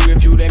won't judge you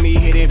if you let me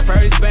hit it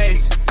first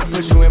base.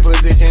 Put you in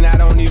position, I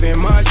don't even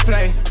much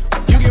play.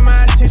 You get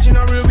my attention,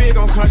 I'm real big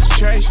on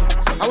concentration.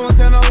 I won't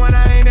tell no one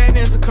I ain't that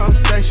into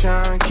conversation.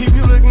 Keep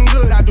you looking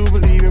good, I do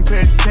believe in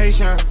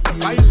presentation.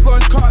 Buy you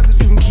sports cars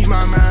if you can keep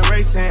my mind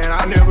racing.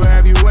 I'll never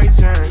have you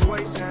waiting.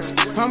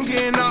 I'm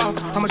getting off,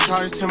 I'ma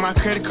charge it to my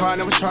credit card,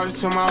 never charge it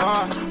to my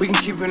heart. We can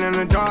keep it in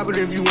the dark, but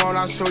if you want,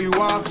 I'll show you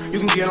off. You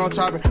can get on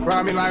top and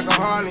ride me like a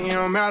Harley. It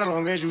don't matter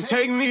long as you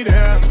take me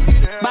there.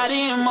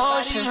 Body in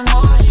motion.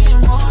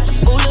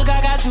 Ooh, look, I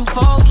got you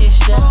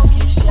focused, yeah.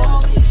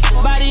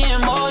 Body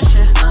in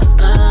motion.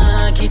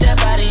 Keep that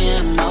body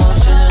in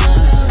motion.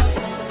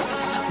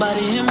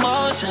 Body in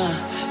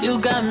motion. You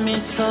got me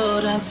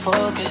so damn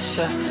focused,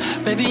 yeah.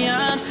 Baby,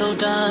 I'm so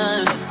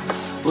done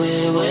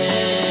with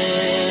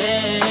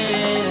waiting.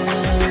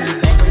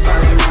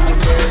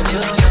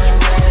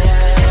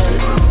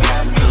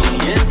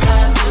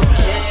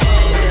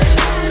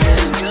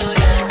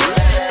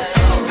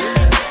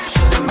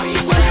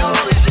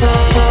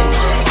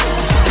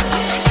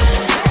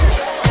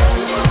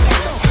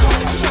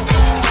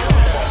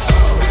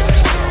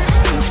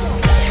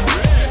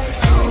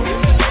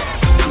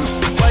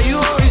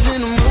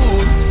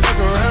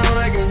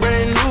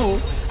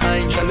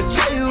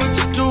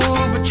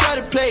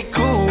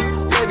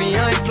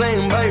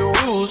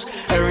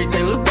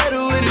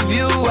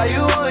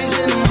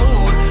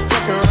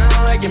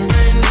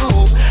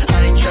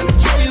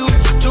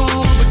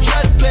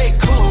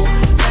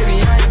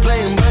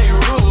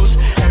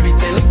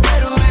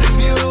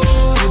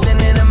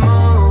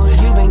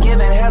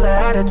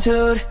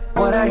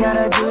 What I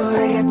gotta do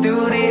to get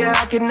through to you,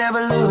 I can never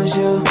lose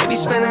you. Maybe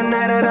spend a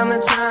night out on the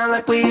town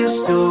like we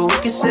used to. We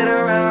can sit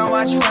around and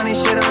watch funny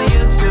shit on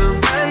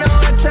YouTube. I know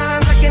at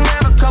times I can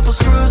have a couple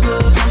screws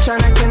loose. I'm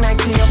trying to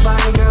connect to your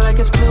body, girl, like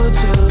it's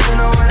Bluetooth. You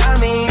know what I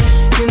mean,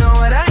 you know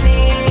what I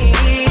need.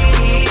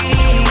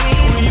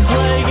 We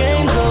play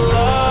games of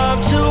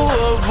love to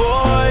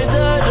avoid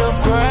the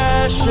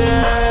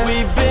depression.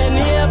 We've been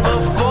here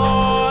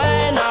before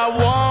and I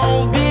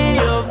won't be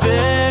a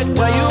victim.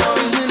 Why you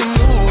always in the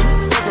mood?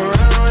 Fuck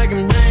around like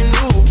I'm brand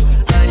new.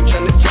 I ain't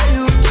tryna tell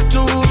you what to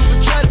do,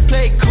 but try to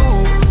play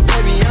cool.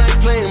 Baby, I ain't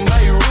playing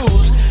by your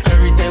rules.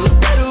 Everything look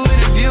better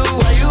with a view.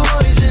 Why you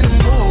always in the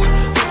mood?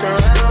 Fuck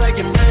around like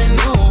I'm brand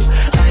new.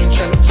 I ain't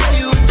tryna tell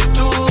you what to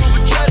do,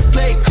 but try to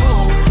play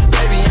cool.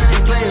 Baby, I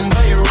ain't playing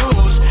by your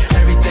rules.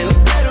 Everything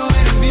look better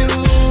with a view.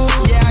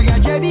 Yeah, I got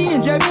JB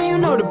and JB, you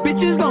know the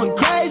bitch is going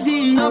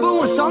crazy. Number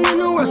one song in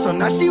the world, so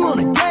now she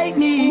wanna date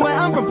me. Where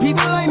I'm from,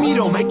 people like me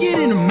don't make it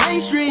in the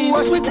mainstream.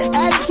 What's with the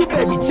attitude,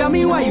 baby? Tell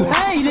me why you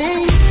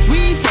hating.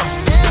 We fuss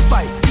and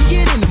fight, you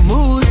get in the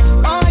moods.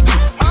 Argue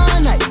all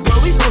night,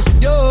 what we supposed to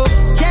do?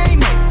 Can't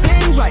make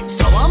things right,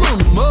 so I'm on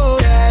the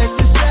move. Yes,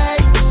 it's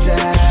safe to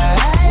say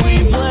we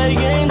play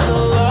games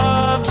of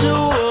love to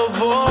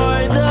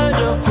avoid the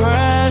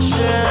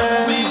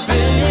depression. We've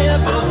been here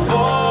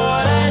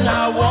before and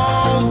I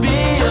won't be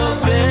a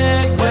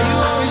victim. Why you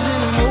always in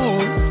the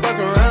mood? Fuck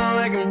around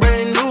like I'm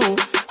brand new.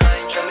 I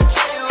ain't tryna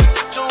tell you what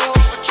to do,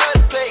 but try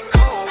to play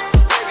cool.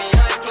 Baby,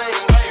 I ain't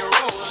playing by your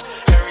rules.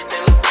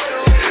 Everything look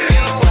better with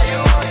you. Why you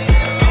always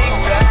in the mood? Big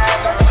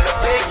bag, I want a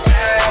big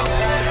bag.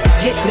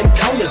 Hitting them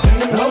colors and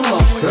them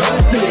lolos, girl.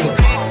 Still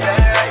Big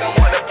bag, I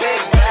want a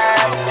big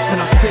bag. and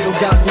I still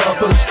got love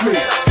for the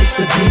street. It's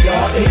the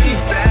DRE. Big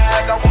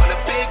bag, I want a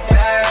big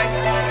bag.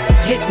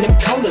 Hitting them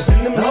colors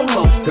and them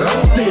lolos, girl.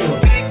 Still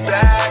Big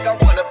bag, I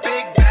want a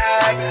big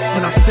bag.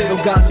 and I still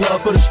got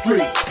love for the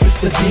streets. It's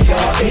the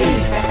DRE.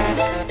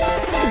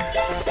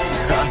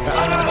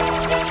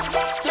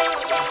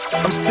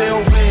 I'm still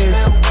Wiz.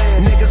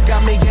 Niggas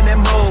got me in that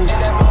mood.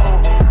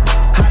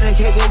 How they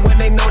hating when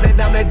they know that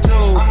I'm that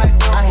dude?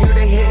 I hear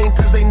they hating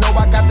cause they know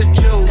I got the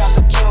juice.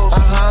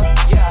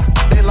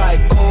 They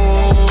like,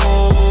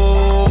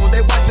 ooh,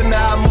 they watching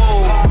how I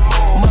move.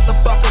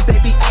 Motherfuckers, they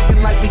be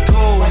acting like we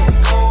cool.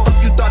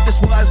 Fuck you thought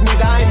this was,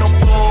 nigga, I ain't no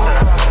fool.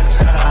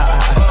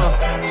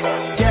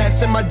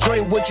 Gas in my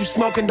joint, what you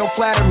smoking, don't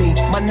flatter me.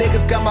 My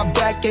niggas got my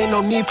back, ain't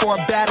no need for a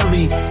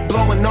battery.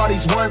 Blowing all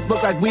these ones,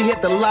 look like we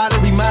hit the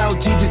lottery. My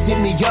OG just hit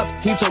me up,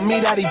 he told me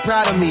that he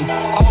proud of me.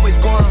 Always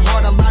going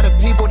hard, a lot of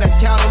people that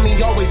count on me.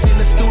 Always in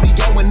the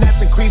studio, and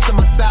that's increasing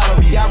my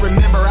salary. I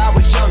remember I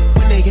was young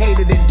when they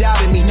hated and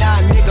doubted me. Now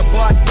a nigga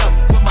bossed up,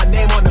 put my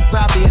name on the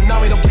property, and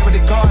now we don't care what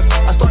it costs.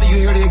 I started,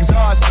 you hear the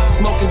exhaust,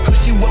 smoking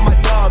cushy with my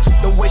dogs.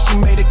 The way she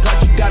made it cut,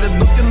 you got it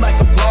looking like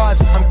applause.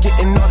 I'm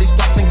getting all these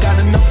blocks and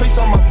got enough space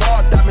on my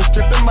bar. Diamonds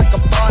dripping like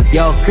a boss.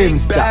 Yo, big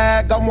Kimsta.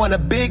 bag, I want a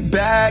big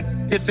bag.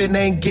 If it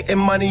ain't getting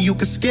money, you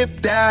can skip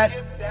that.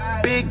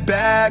 Big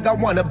bag, I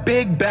want a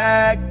big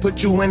bag.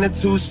 Put you in a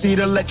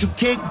two-seater, let you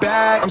kick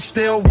back. I'm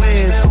still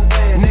Wiz.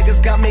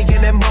 Niggas got me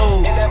in that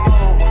mood.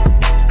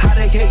 How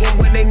they hating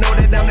when they know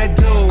that I'm that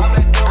dude?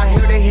 I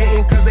hear they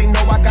hating cause they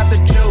know I got the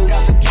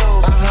juice.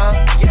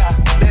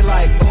 They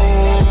like,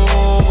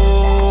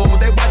 ooh,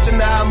 they watching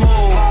how I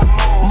move.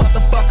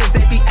 Motherfuckers,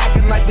 they be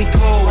acting like we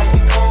cool.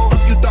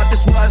 Fuck you thought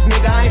this was,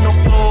 nigga, I ain't no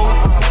fool.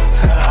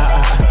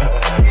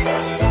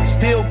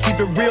 Still keep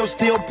it real,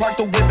 still park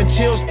the whip and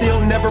chill, still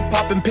never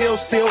popping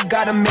pills, still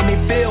got them in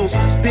their feels,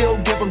 still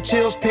give them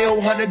chills, pill,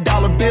 $100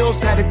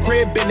 bills, had a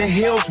crib in the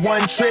hills,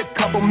 one trip,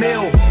 couple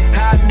mil,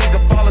 high nigga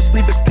fall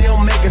asleep and still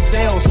making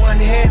sales, one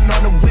hand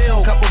on the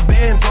wheel, couple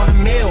bands on the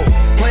mill,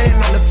 playing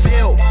on the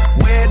field,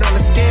 weighed on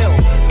the scale,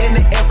 in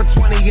the air for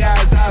 20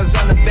 years, I was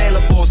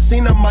unavailable,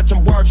 seen how much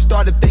I'm worth,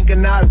 started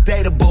thinking I was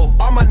dateable,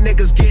 all my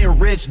niggas getting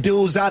rich,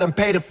 dudes, I done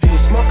paid a few,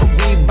 smoking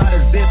weed by the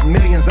zip,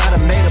 millions, I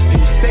done made a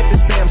few, stick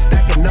this damn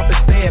stacking up and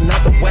staying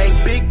out the way,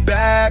 big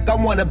bag, I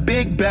want a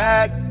big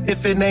bag,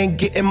 if it ain't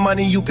getting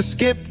money, you can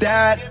skip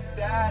that.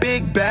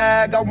 Big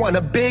bag, I want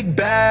a big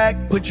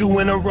bag. Put you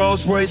in a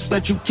Rolls Royce,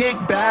 let you kick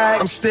back.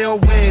 I'm still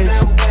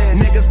Wiz,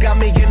 niggas got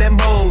me in that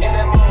mood.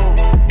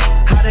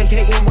 How they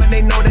hating when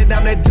they know that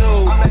I'm that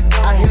dude?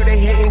 I hear they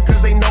hating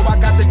cause they know I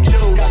got the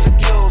juice.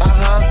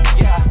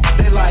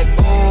 They like,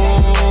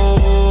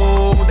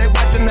 ooh, they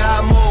watching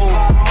how I move.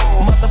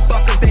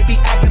 Motherfuckers, they be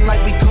acting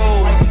like we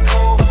cool.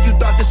 Fuck you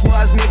thought this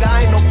was, nigga,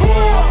 I ain't no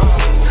fool.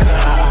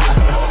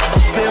 I'm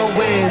still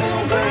Wiz.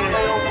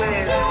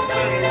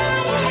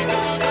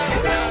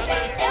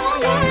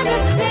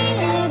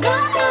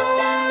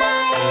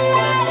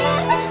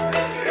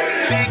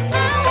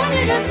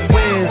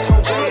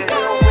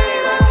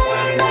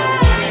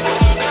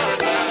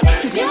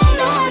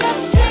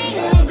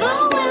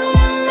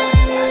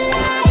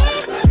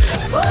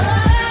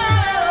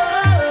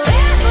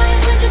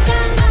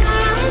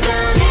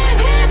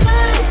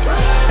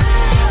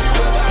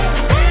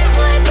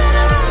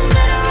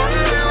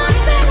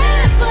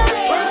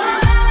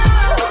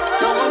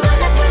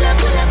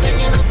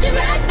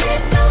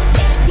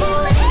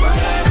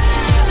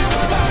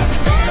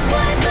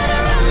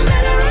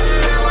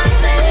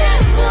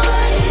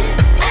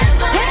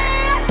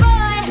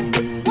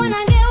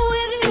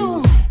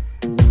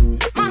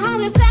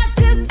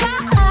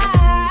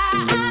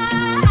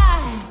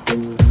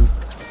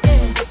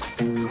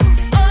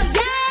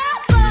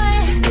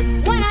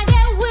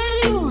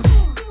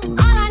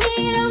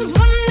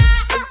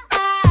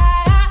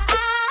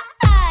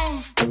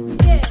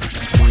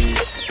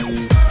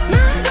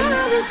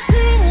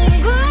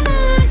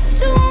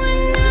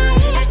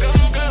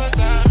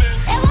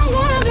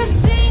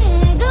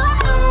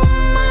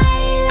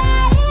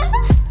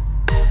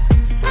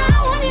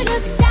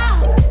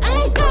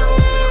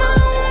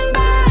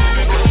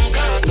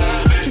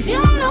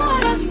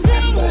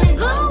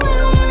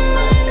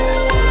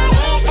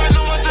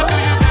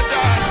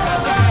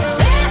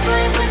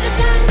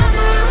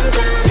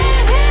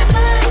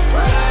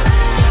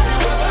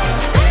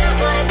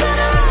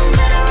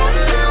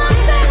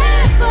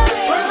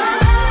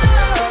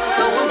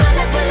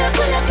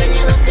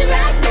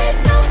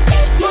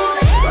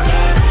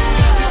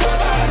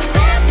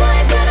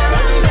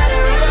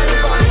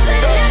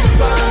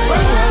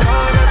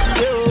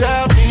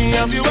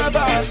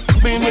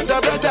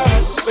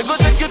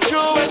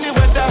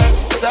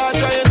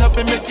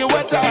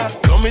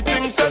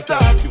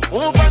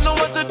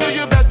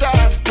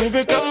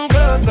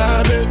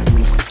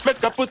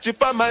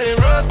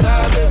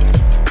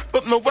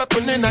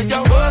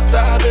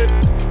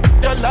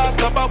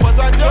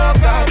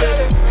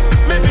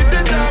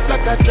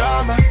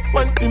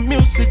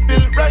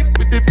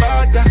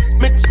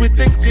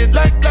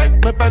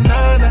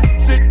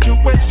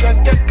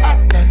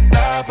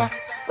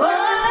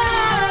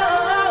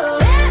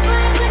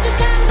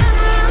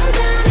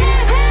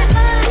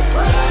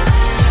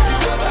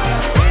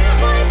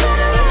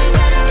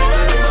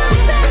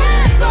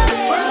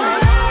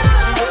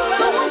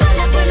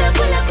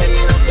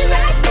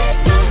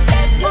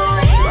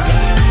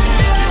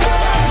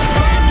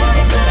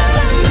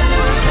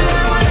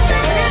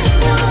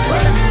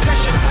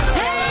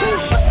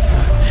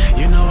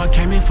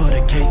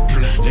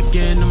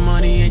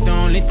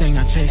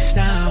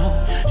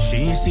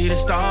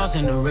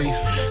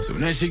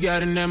 She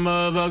got in that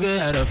motherfucker,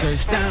 had her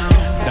face down.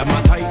 That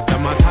my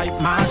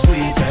type, my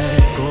sweetie.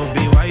 Could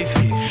be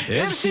wifey,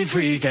 if she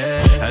freaky.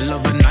 I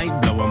love a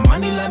night, blow her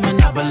money like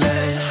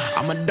Monopoly.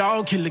 I'm a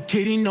dog, kill a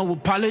kitty, no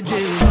apology.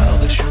 I know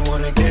that you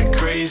wanna get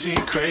crazy,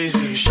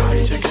 crazy.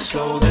 Shawty, take it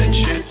slow, then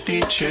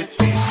chitty,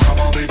 chitty. Come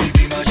on, baby,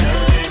 be my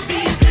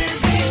jalebi,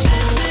 baby.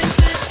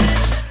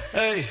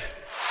 Hey,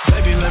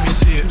 baby, let me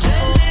see it.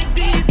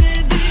 Jalebi,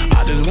 baby.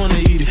 I just wanna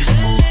eat it.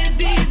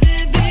 Jalebi,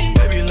 baby.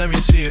 Baby, let me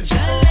see it.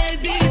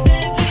 Jalebi, baby.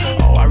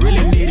 I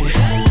really need it.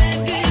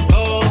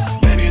 Oh,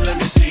 baby, let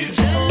me see it.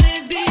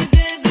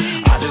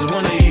 I just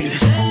wanna eat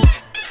it.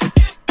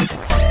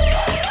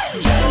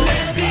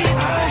 Jalebi,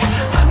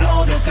 I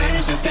know the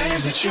things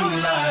that you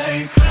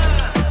like.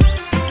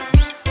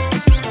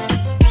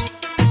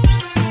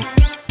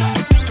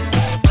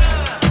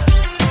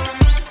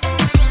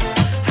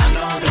 I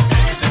know the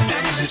things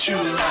that you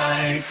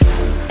like.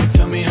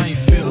 Tell me how you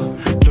feel.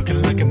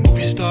 Looking like a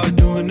movie star,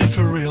 doing it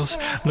for reals.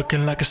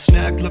 Looking like a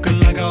snack, looking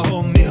like a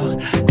whole meal.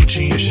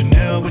 Gucci and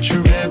Chanel with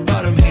your red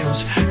bottom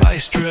heels.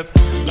 Ice drip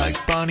like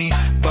Bonnie,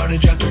 Barney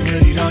già tu mi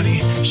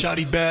rirani.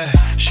 Shawty bad,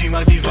 she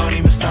my Divani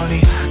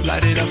Mastani.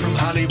 Light it up from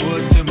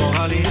Hollywood to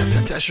Mohali.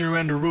 Tasha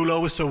and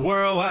Derulo, it's a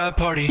worldwide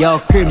party. Yo,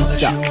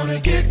 Kimsta. You wanna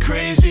get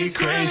crazy,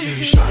 crazy.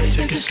 Shawty,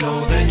 take it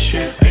slow, then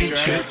trippy,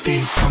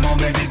 trippy. Come on,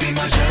 baby, be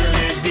my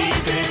jalebi,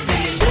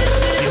 baby.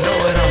 You know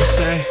what I'ma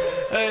say?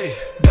 Hey,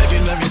 baby,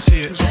 let me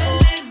see it.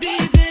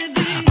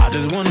 I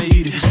just wanna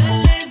eat it.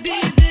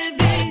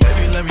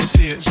 Baby, let me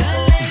see it.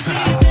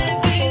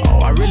 Oh,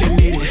 I really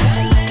need it.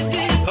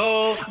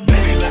 Oh,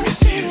 baby, let me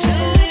see it.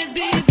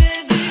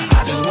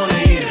 I just wanna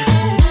eat it.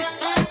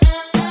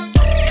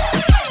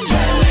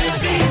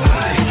 Jalebi,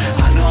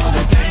 I know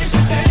the things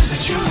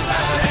that you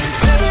like.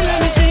 Baby, let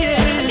me see it.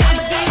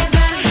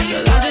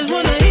 'Cause I just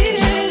wanna eat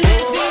it.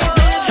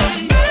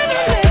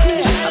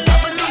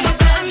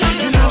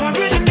 You know I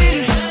really need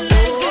it.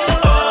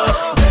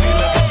 Oh, baby,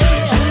 let me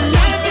see it.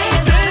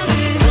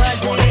 I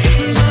just wanna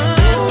eat it.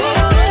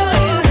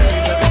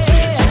 Let me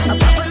see it.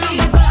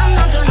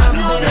 I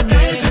know the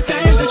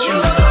things that you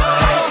like.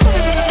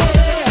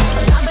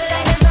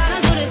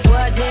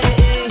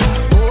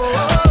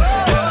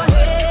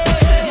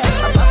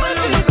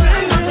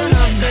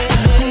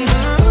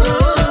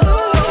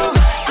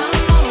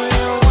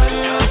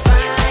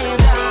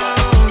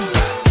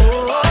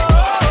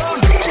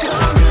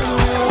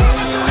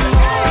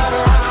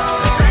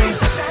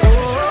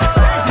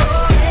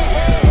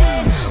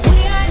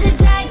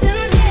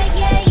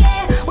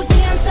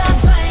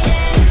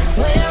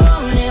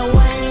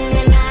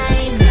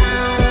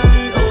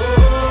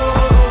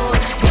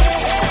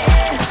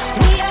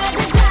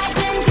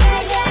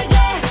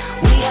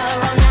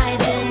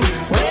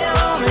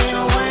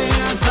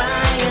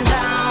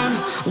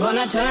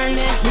 Gonna turn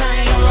this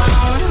night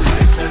around.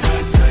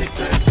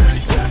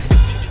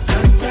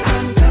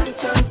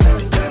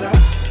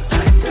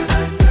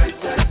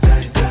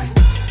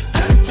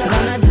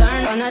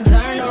 Gonna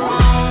turn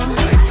around.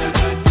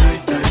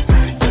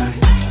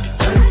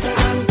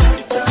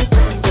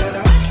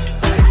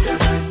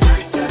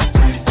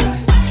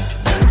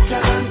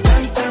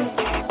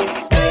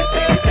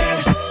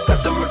 Got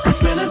the record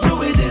spinning to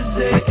it,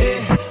 dizzy.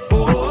 Oh,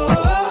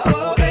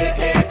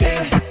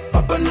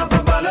 Pop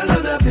another bottle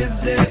of the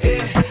fizzy.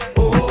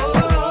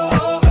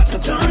 Oh, got to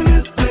turn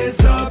this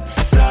place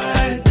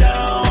upside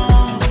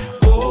down.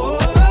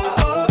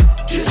 Oh,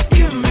 just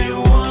give me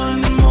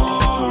one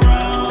more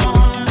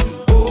round.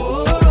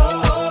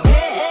 Oh,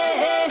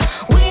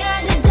 We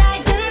are the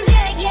Titans,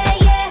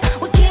 yeah.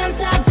 We can't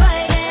stop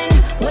fighting.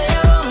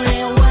 We're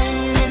only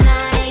one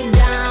night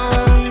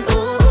down.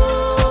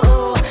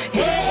 Ooh,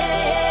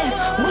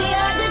 we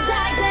are the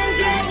Titans,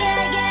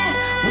 yeah.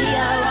 We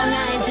are all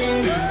night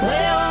and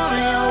we're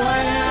only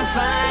one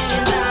fight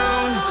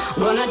down.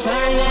 Gonna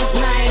turn this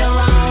night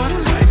around.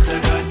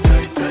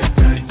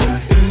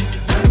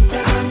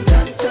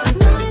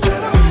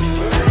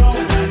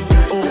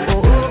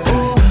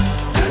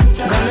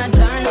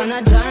 Gonna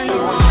turn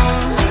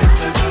around.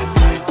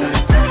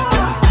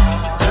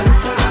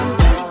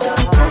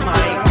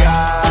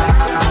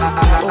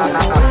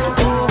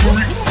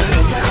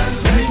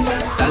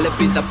 dale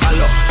pita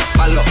palo,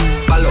 palo,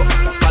 palo,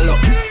 palo,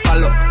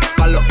 palo,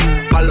 palo,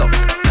 palo.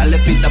 Dale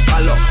pita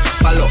palo,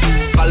 palo,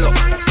 palo,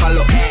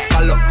 palo,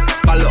 palo,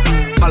 palo,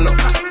 palo.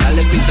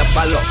 Dale pita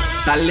palo,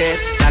 dale,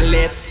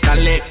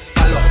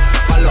 palo,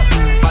 palo,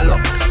 palo.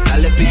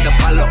 Dale pita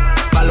palo,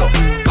 palo,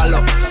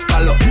 palo,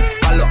 palo,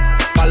 palo,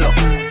 palo,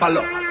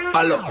 palo,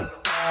 palo.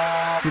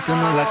 Si tú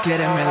no la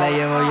quieres, me la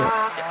llevo yo.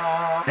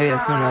 Ella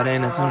es una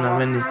reina, es una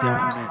bendición.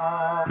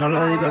 No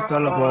lo digo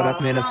solo por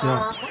admiración.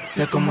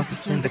 Sé cómo se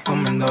siente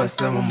comiendo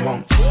ese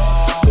bombón.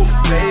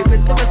 Baby,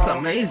 te ves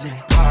amazing.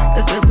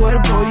 Ese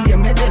cuerpo ya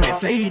me tiene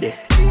faded.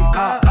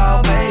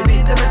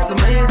 Baby, te ves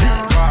amazing.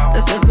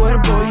 Ese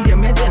cuerpo ya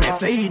me tiene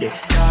faded.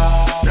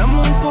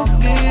 Dame un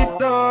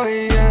poquito,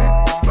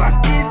 yeah,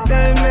 pa'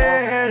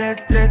 quitarme el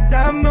estrés.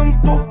 Dame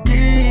un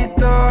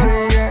poquito,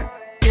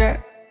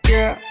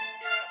 yeah.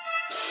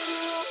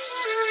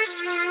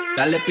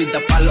 Dale pita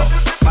palo,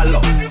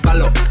 palo,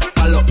 palo,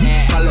 palo,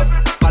 palo,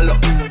 palo,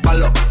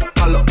 palo,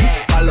 palo,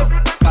 palo,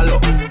 palo,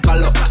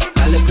 palo.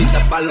 Dale pita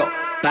palo,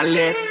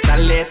 dale,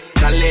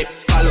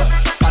 palo,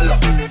 palo,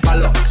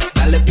 palo.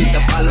 Dale pita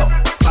palo,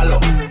 palo,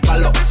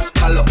 palo,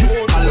 palo,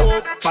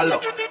 palo, palo.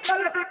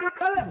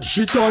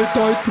 She tight,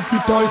 cookie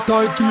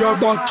tight, give her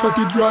back, chat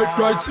it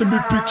right, send me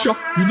picture.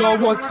 You know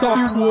what's up,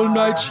 the whole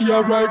night she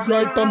a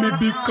right, pa me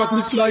big cock,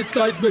 me slide,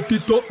 bet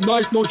it up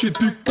nice, now she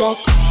tick-tock.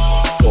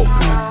 Up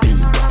like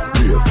ding-dong,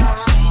 real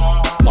fast.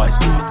 My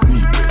squad,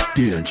 we play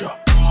danger.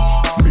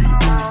 Me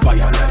put the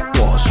fire like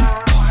Porsche.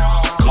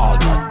 Call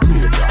that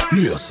major,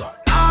 laser.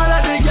 All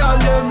of the girl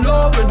them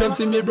love when them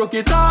see me broke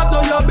it up.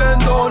 Now you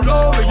bend down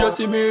low when you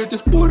see me it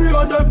is putty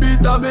on the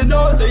beat and me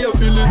know say you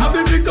feel it. I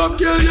be pick up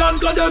Killian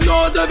cause them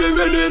know say be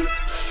winning.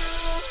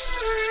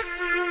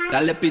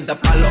 Dale pita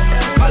palo,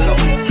 palo,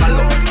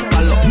 palo,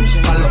 palo,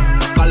 palo,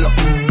 palo,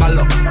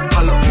 palo,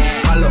 palo,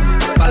 palo,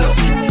 palo,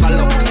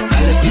 palo.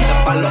 Dale pita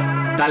palo,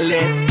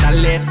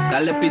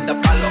 dale pita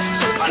palo,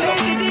 palo,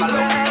 palo,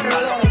 palo,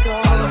 palo,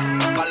 palo,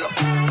 palo,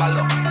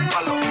 palo,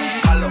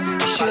 palo,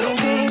 palo,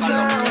 palo.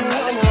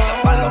 Dale pita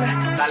palo.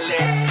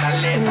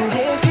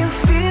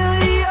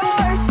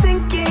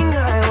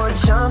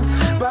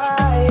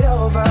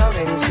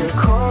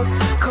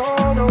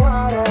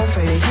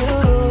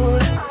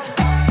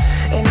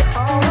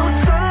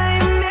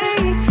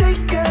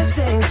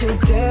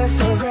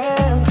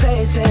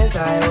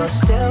 I will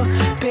still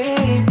be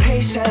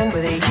patient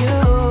with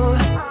you.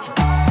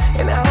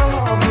 And I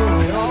hope you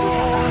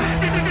know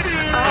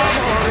I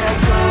won't let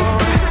go.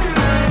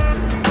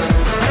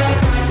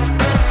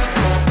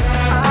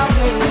 I'll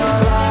be your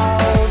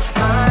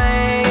lifeline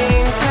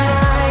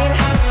tonight.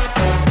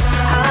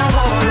 I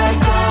won't let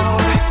go.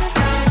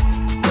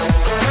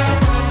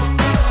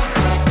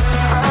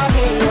 I'll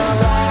be your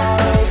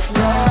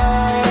lifeline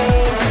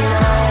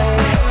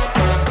tonight.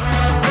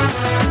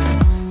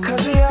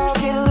 'Cause we all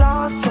get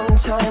lost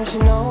sometimes,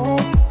 you know.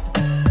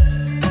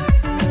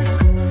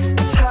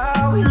 It's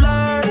how we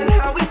learn and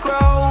how we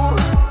grow.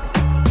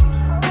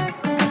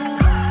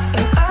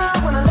 And I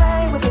wanna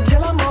lay with you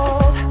till I'm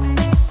old.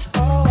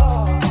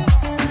 Oh,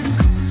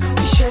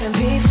 you shouldn't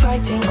be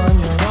fighting on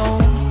your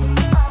own.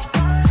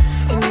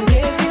 And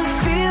if you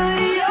feel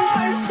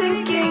you're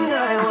sinking,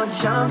 I will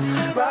jump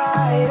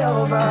right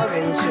over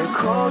into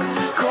cold,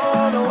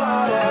 cold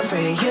water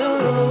for you.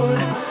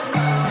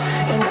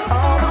 And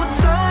although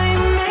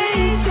time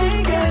may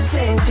take us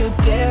into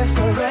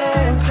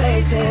different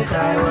places,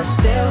 I will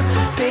still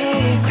be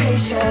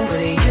patient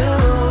with you.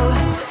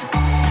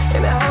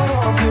 And I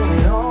hope you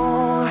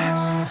know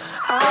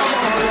I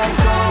won't let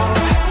go.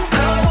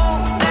 I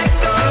won't let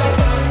go.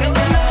 No,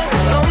 no,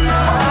 no, no.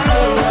 I'll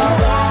be your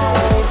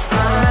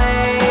lifeline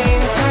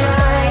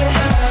tonight.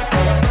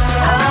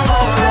 I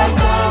won't let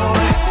go.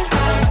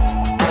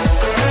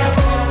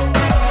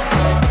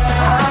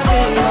 I'll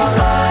be your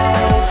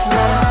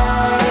lifeline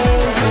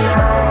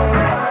tonight.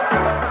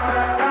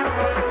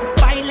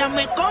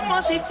 Báilame como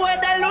si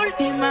fuera la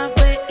última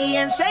vez y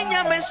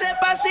enséñame ese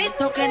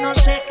pasito que no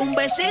sé, un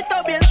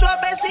besito bien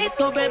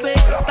suavecito, bebé.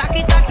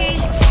 Taqui,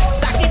 taqui,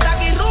 taqui,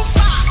 taqui,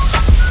 rumba.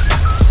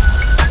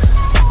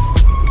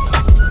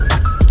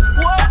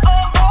 Whoa,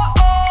 oh, oh,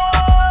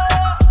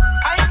 oh.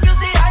 High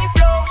music, high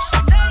flows.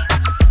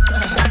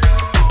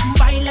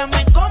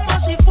 Báilame como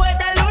si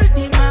fuera la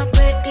última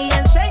vez y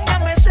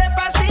enséñame ese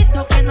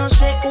pasito que no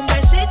sé, un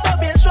besito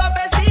bien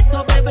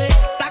suavecito, bebé.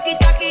 Taqui,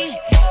 taqui,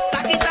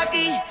 taqui,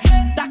 taqui,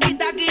 taqui,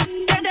 taqui.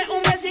 ¿Quieres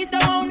un besito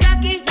o un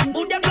aquí?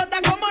 Una flota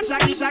como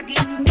Saki Saki.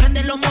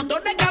 Prende los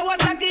motores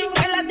Kawasaki.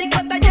 En la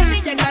discota ya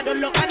ni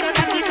llegaron los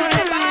Anunnaki. No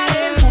le bajes.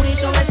 El booty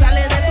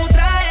sobresale de tu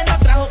traje. No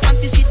trajo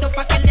panticito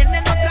pa' que el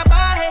nene no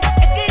trabaje.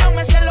 Es que yo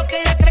me sé lo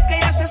que ella cree que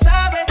ya se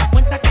sabe.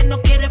 Cuenta que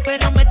no quiere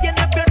pero me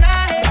tiene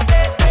espionaje.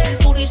 El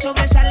booty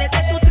sobresale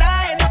de tu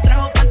traje. No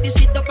trajo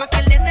panticito pa' que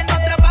el nene no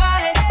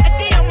trabaje. Es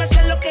que yo me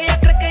sé lo que ella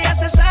cree que ya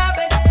se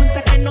sabe.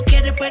 Cuenta que no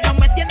quiere pero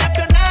me tiene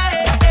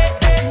espionaje.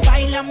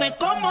 Báilame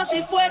como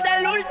si fuera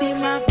la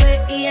última vez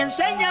y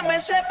enséñame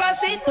ese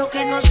pasito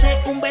que no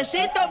sé, un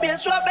besito bien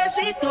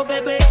suavecito,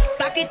 bebé.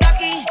 Taqui,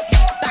 taqui,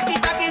 taqui,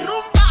 taqui,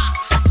 rumba.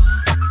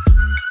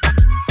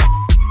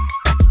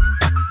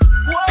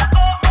 Whoa,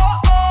 oh,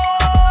 oh,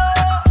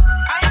 oh.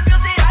 High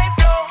music, high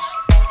flows.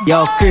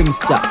 Yo,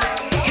 Crimstar.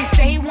 He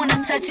say he wanna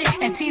touch it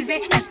and tease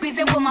it and squeeze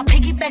it. Well, my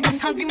piggyback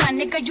is hungry, my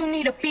nigga, you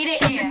need to feed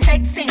it. If the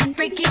text ain't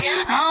freaky, I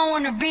don't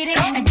wanna read it.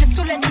 And just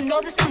to let you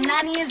know, this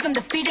Punani is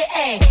undefeated.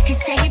 Ay, he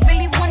said he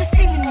really wanna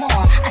see me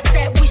more. I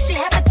said we should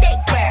have a date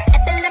where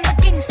at the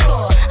Lamborghini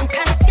store. I'm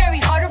kinda scary,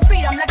 hard to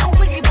read, I'm like a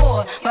Ouija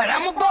board. But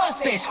I'm a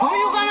boss bitch, who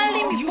you gonna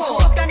leave me for?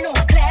 You got no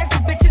class, you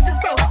bitches is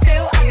broke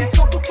still. I be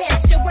talking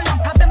cash shit while I'm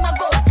popping my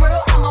gold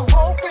grill. I'm a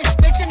whole rich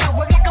bitch and I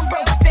work like I'm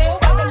broke still.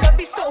 But the love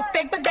be so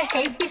fake, but the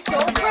hate be so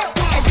real.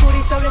 El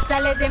booty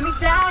sobresale de mi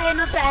traje,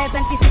 no trae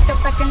panticito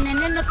pa' que el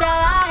nene no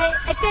trabaje.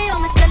 Es que yo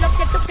me sé lo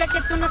que tú crees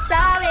que tú no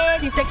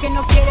sabes. Dice que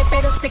no quiere,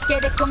 pero se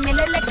quiere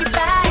comerle el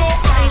equipaje.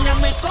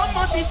 Báilame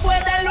como si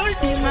fuera la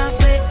última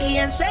vez y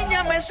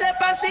enséñame ese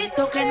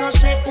pasito que no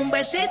sé, un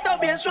besito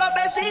bien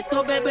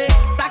suavecito, bebé.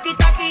 Taqui,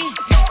 taqui,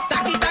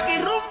 taqui, taqui,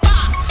 rumba.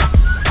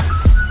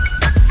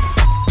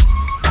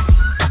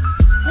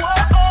 Whoa,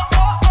 oh,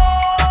 oh, oh.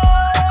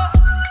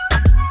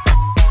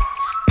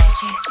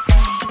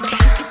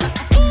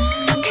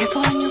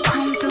 Careful when you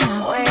come through my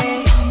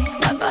way.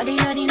 My body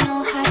already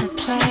know how to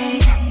play.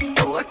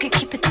 But work it,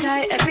 keep it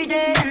tight every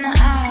day. And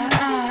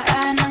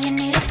I know you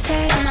need a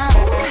taste. Now,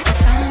 I'm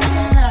falling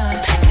in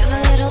love. Give a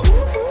little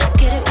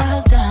get it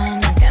well done.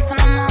 Dance on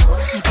the mouth,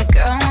 make a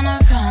girl wanna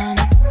run.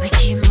 We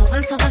keep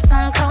moving till the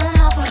sun come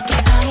up. Porque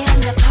I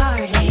am the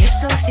party.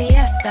 It's a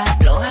fiesta.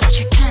 Blow out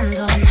your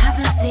candles and have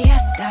a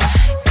siesta.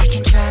 We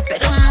can try,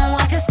 but no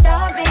one can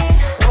stop me.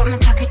 What my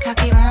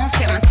talkie wants,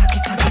 get my talkie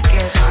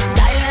gets on.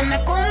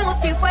 Dáleme como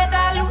si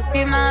fuera la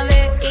última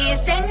vez y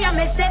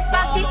enséñame ese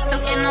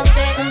pasito que no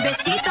sé, un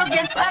besito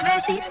bien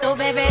suavecito,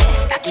 bebé.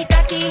 Taqui,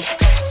 taqui,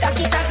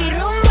 taqui, taqui,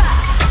 rumba.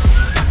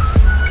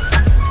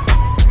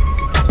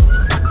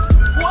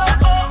 Whoa,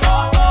 oh,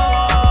 oh, oh.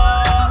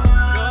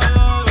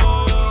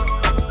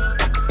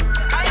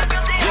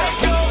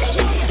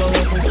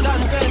 Todos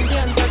están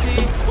pendientes a ti,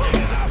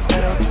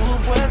 pero tú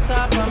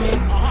puesta pa' mí,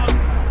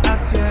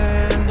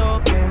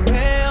 haciendo que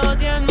me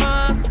odien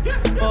más,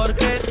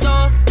 porque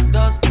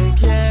todos te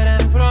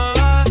quieren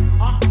probar.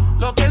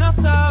 Lo que no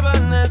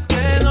saben es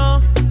que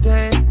no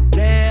te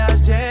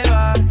dejas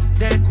llevar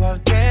de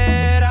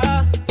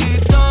cualquiera, y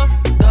todos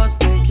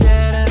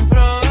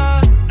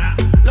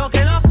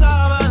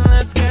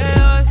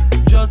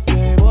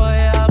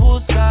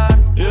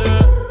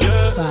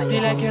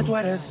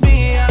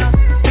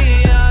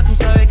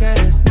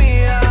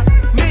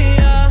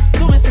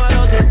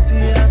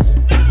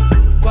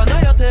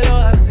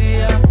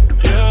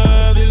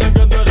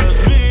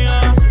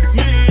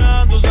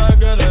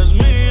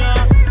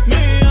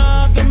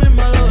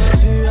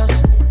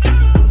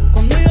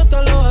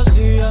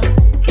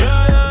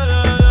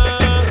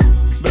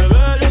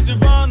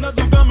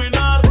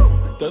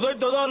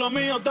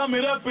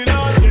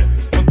respirar.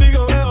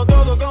 Contigo veo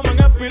todo como en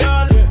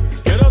espiral.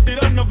 Quiero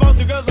tirarnos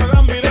fotos y que se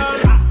hagan mirar.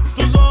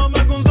 Tus ojos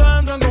me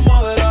concentran como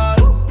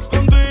adelar.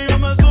 Contigo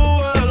me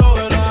sube el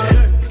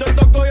overall. Te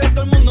toco y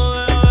hasta el mundo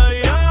deja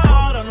de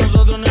guiar. A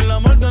nosotros ni la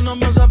muerte nos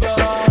va a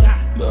separar.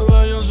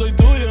 Bebé, yo soy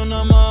tuyo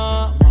nada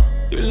más.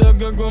 Dile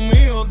que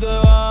conmigo te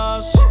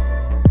vas.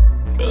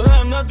 Que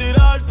dejen de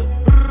tirarte.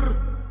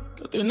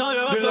 Que a ti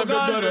nadie va a tocar. Dile que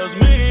tú eres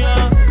mía,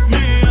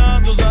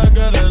 mía. Tú sabes que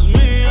eres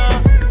mía,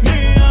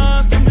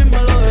 mía. Tú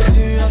misma lo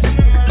decías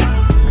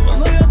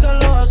cuando yo te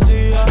lo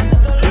hacía.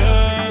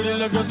 Yeah,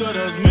 dile que tú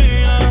eres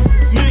mía,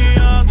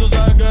 mía. Tú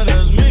sabes que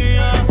eres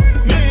mía,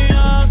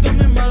 mía. Tú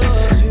misma lo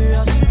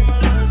decías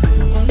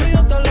cuando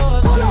yo te lo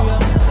hacía.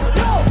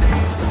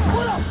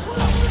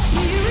 Do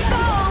you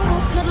recall,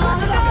 not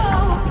long ago,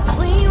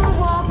 when you would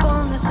walk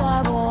on the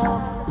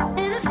sidewalk?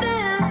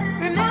 Innocent,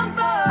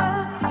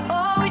 remember,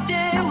 all we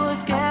did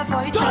was care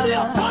for each other.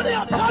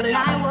 The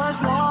night was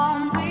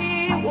warm,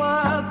 we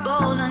were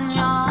bold and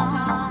young.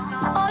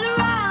 All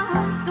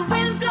around, the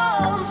wind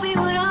blows, we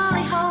would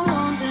only hold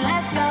on to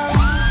let go.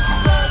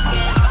 Black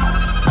is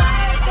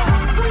fire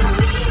gun, when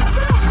we need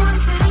someone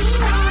to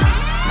lean on.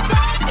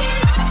 Black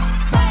is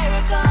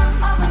fire gun,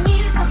 all we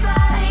need is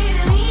somebody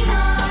to lean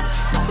on.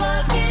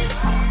 Black is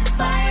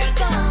fire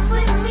gun,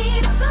 when we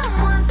need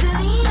someone to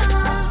lean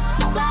on.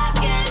 Black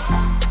is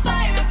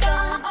fire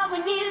gun, all we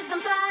need is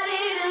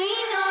somebody to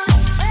lean on.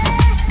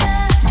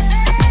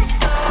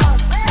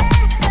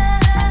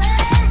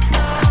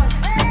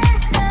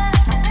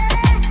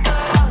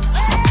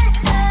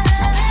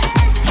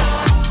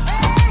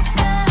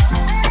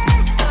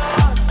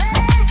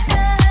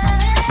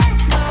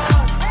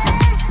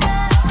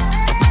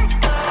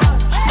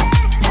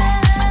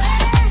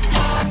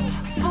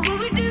 What will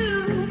we do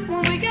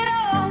when we get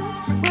old?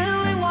 Will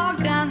we walk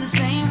down the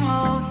same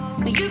road?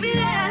 Will you be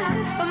there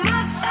by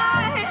my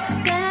side,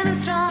 standing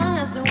strong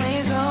as the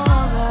waves roll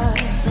over?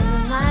 And the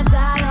nights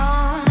are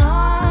long,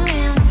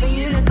 longing for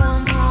you to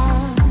come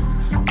home.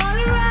 All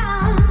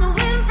around, the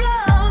wind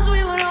blows,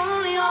 we would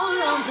only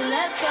hold on to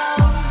let go.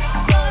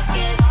 Black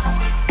is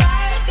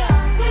fire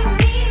gun, we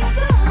need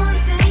someone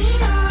to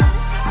lean on.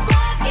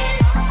 Black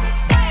is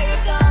fire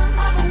gun,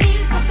 all we need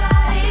is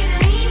somebody to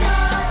lean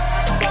on.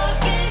 Black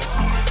is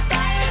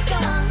fire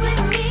gun, we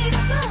need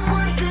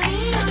someone to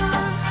lean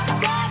on.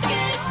 Black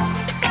is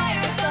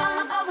fire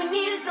gun, all we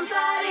need is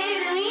somebody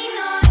to lean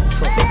on.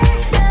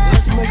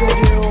 Let's make a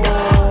deal.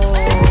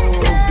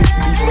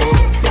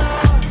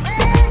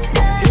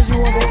 Here's you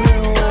want to play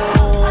on.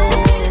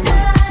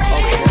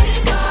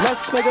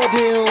 Let's make a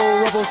deal.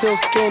 Rubble still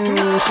skin.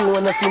 She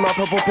wanna see my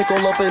purple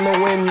pickle up in the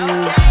wind.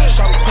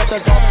 Shot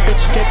peppers off,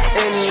 bitch, get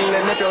in.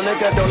 And if your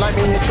nigga don't like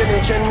me, hit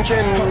chin, chin,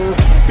 chin.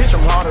 Bitch,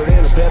 I'm harder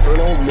than a pepper,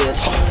 no lip.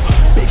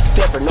 Big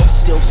stepper, no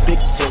stilts, big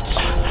tip.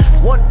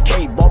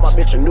 1K, bought my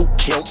bitch a new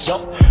kilt,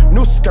 yup.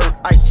 New skirt,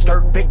 ice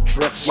skirt, big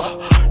drift, yup.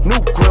 New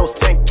grills,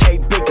 10K,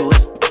 big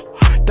lisp.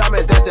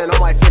 Diamonds dancing on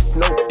my fist,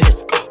 no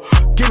disc.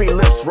 Give me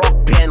lips, rock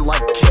band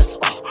like Kiss.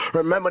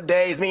 Remember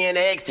days, me and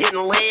X hitting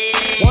legs.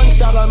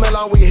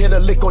 $1 we hit a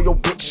lick on your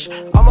bitch.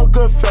 I'm a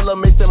good fella,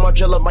 Mason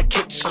Margiela, my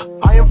kick.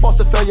 I am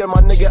false failure,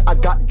 my nigga, I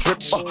got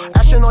drip.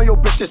 Action on your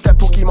bitch, this that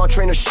Pokemon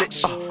trainer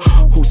shit.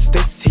 Who's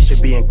this? He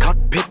should be in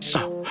cockpit.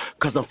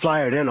 Cause I'm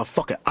flyer than a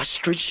fucking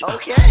ostrich.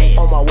 Okay.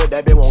 On my wood,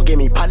 that bitch won't give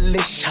me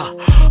polish.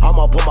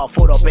 I'ma put my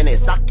foot up in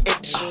his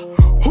socket.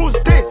 Who's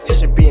this? He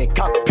should be in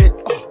cockpit.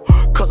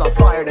 Cause I'm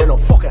flyer than a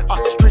fucking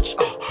ostrich.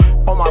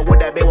 On my wood,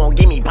 that bitch won't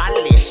give me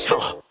polish.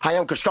 I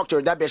am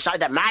constructor, that bitch I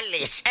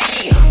demolish.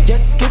 Ay.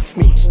 Yes, give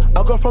me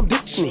a girl from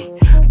Disney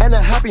and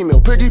a Happy Meal.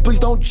 Pretty, please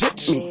don't jip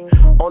me.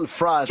 On the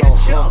fries,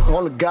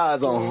 on the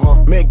guys,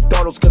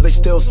 McDonald's, cause they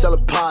still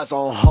selling pies,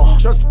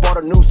 Just bought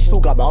a new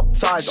suit, got my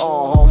upsides,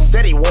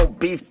 Said he won't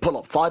beef, pull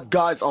up 5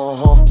 guys,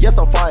 Yes,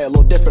 I'm fire, a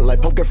little different,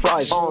 like pumpkin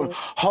fries,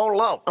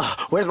 Hold up,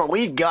 where's my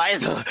weed,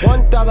 guys?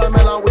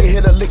 $1 we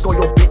hit a lick on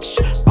your bitch.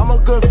 I'm a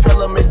good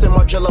fella, Mason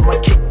Margiela, my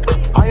kick.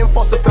 I am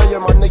false failure,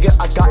 my nigga,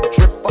 I got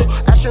drip.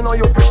 Action on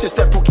your bitch, this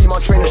that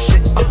Pokemon trainer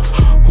shit.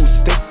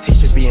 Who's this? He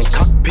should be in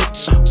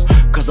cockpit.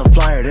 Cause I'm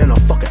flyer than a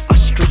fucking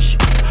ostrich.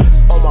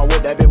 On my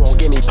wood, that bitch won't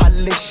give me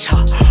polish.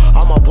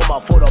 I'ma put my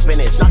foot up in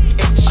his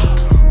socket.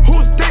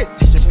 Who's this?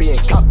 He should be in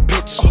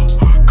cockpit.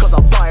 Cause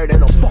I'm flyer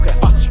than a fucking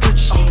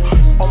ostrich.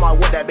 On my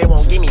wood, that bitch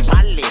won't give me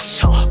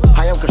polish.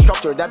 I am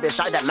constructor, that bitch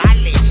I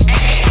demolish.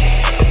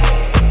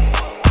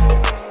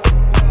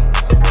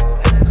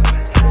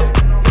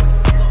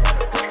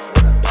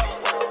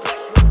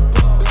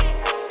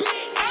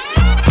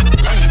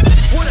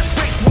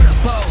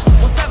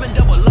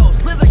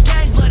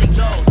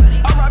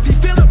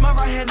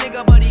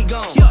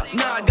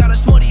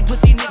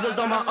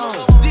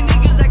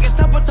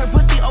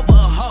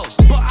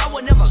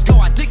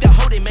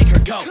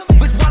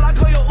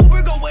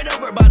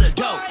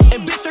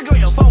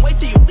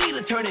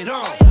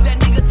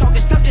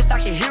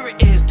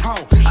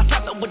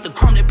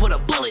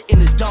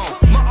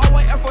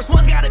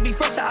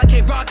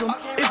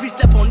 If he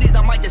step on these,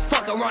 I might just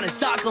fuck around and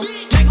sock him.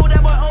 Dangle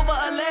that boy over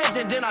a ledge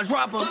and then then I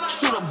drop him.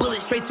 Shoot a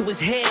bullet straight to his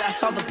head, I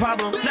saw the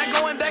problem. Not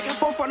going back and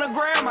forth on the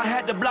gram, I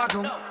had to block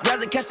him.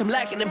 Rather catch him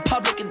lacking in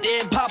public and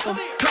then pop him.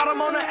 Caught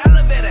him on the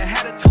elevator,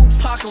 had a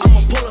Tupac him.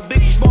 I'ma pull a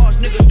big balls,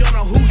 nigga, don't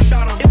know who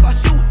shot him. If I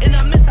shoot and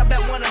I miss, I bet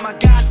one of my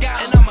guys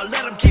got him. And I'ma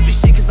let him keep his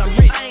shit cause I'm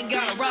rich, I ain't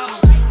gotta rob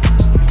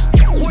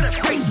him. What a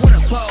face, what a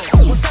pose.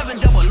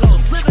 17 double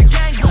lows, slither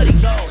gang, bloody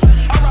nose.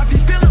 R.I.P.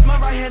 Phillips, my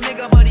right hand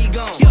nigga, but he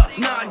gone.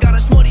 Nah, I got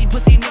a smoothie,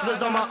 pussy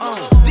niggas on my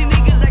own. These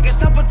niggas actin'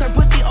 tough, but turn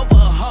pussy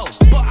over a hoe.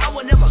 But I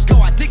would never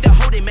go, I dig the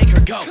hoe, they make her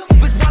go.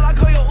 Bitch, while I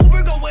call your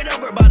Uber, go wait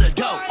over by the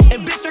door.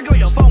 And bitch, girl,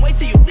 your phone, wait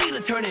till you leave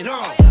to turn it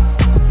on.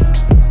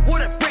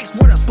 What a bricks,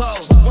 what a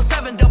bows.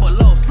 17 double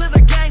lows,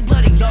 slither gang,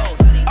 bloody nose.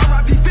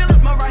 R.I.P.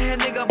 Phillips, my right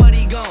hand nigga, but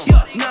he gone.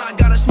 Nah, I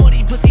got a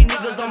smoothie, pussy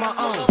niggas on my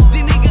own.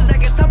 These niggas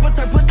actin' tough, but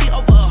turn pussy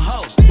over a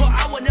hoe. But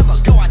I would never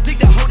go, I dig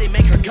the hoe, they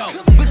make her go.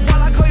 Bitch,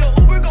 while I call your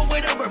Uber, go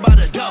wait over by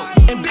the door.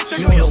 And bitch,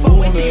 girl, your phone,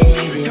 wait till you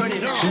leave to turn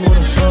it on. She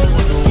wanna fuck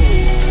with the woo.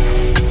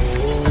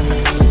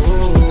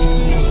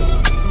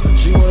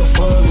 She wanna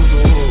fuck with the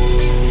woo.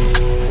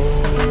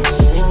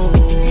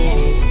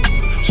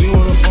 She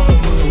wanna fuck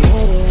with the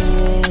woo.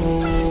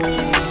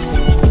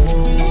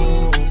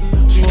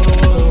 She wanna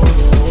fuck with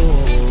the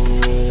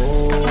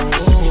woo.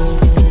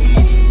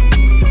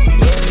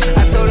 I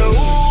told her,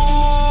 ooh,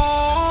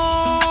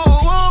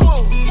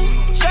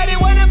 shawty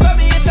waiting for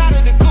me inside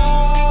of the cool.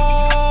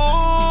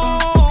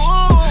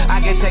 I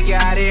can take you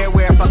out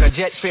everywhere, fuck a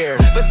jet fare.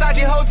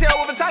 Versace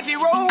hotel with Versace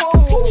roll.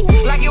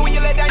 Like it when you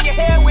let down your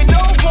hair with no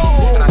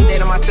clothes. And I say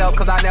to myself,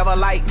 cause I never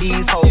like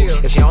these hoes.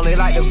 If she only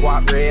like the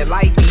guap red,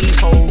 like these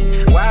hoes.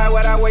 Why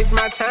would I waste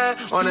my time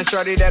on a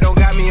shorty that don't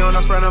got me on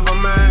the front of her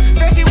mind?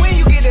 Especially when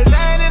you get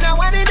designed and I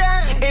want it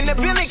done. And the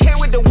building came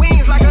with the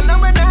wings like a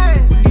number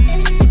 9.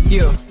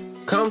 Yeah,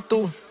 come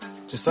through,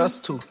 just us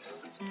two.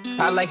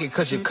 I like it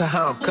cause you cut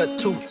how I'm cut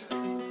too.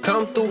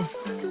 Come through,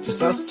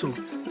 just us two.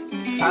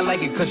 I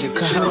like it cause you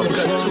cut how I'm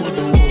cut too.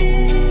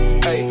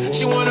 Hey,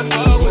 she wanna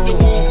fuck with the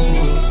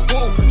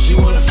woo. She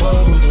wanna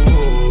fuck with the woo.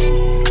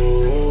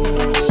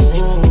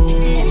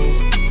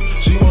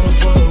 She wanna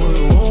fuck with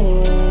the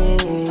woo.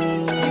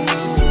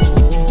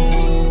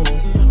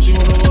 She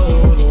wanna fuck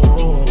with the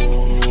woo.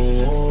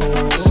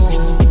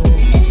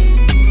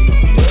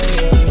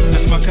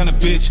 That's my kind of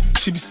bitch.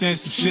 She be saying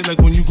some shit like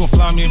when you gon'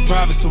 fly me in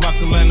private so I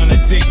can land on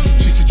that dick.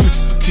 She said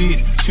tricks for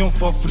kids, she don't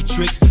fall for the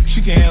tricks.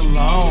 She can handle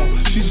her own,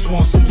 she just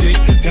wants some dick.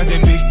 Got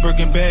that big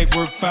Birkin bag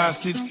worth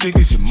 5-6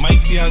 figures. You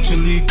might be out your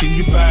league, can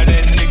you buy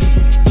that nigga?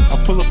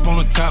 I pull up on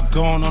the top,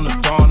 going on the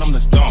dawn, I'm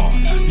the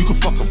dawn. You can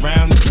fuck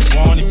around if you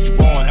want,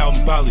 out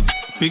in Bali.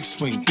 Big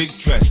swing, big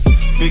dress,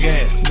 big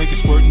ass, make it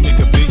squirt and make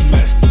a big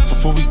mess.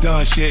 Before we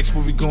done, she asked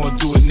what we gonna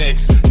do it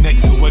next.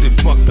 Next, so what it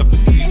fucked up the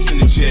seats in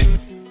the jet.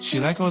 She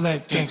like all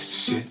that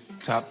gangsta shit.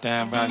 Top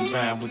down, riding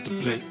around with the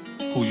blick.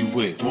 Who you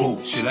with? Whoa.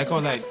 She like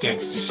all that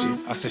gangsta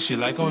shit. I said she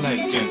like all that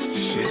gangsta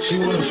shit. She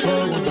wanna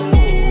fuck with the woo.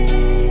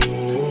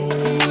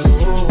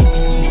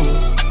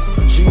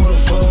 She wanna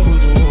fuck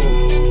with the woo.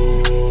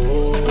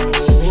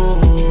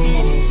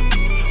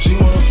 She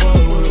wanna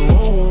fuck with the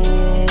woo.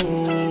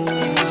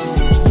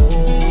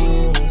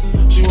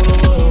 She wanna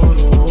fuck with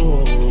the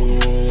woo.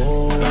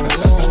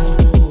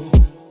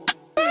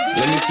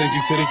 Let me take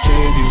you to the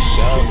candy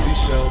shop.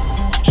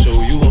 Show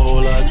you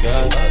all I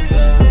got.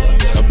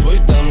 I put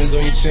diamonds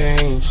on your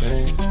chain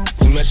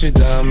to match your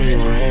diamond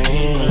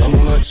ring. I'm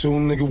on that too,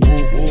 nigga, woo.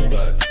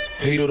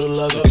 Hate or the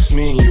love, it's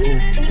me and you.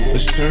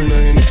 Let's turn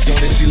her into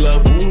something. She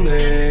love woo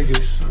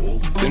niggas.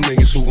 Them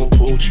niggas who gon'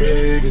 pull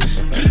triggers.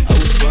 I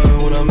was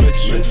fine when I met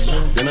you.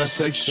 Then I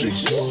sex you.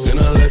 Then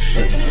I left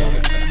you.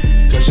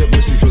 Cause your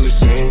pussy feel the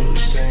same.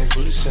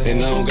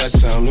 And I don't got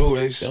time to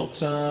waste.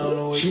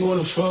 She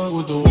wanna fuck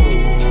with the woo.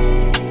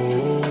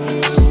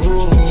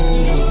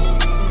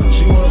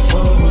 She wanna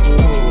fuck with the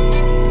woo.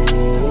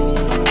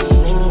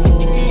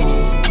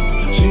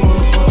 She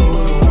wanna fuck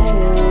with the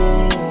woo. She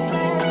wanna fuck with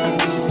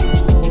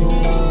the woo.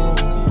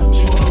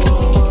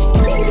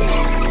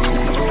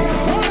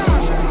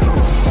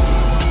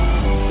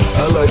 I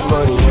like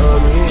money,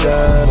 yummy,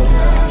 yellow.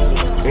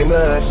 In the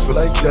ass feel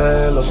like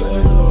jello.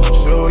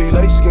 Shorty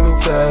like skinny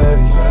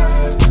tatties.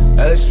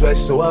 Ass fat,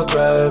 so I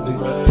grabbed it.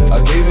 I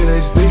gave it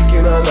a stick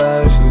and I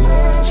lashed it.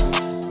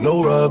 No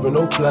rubber,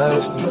 no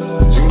plastic.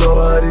 You know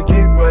how to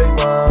get right,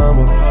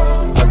 mama.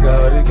 I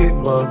gotta get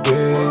my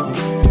baby.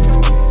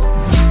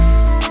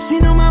 She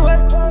know my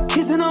work,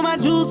 kissing on my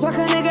juice, fuck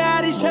a nigga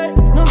out his shirt.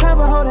 No time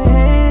for holding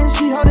hands,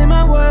 she holding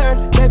my word.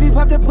 Baby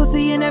pop the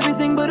pussy and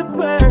everything but a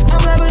bird.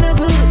 I'm loving her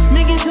good,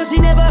 making sure she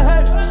never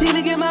hurt. She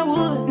look at my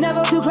wood,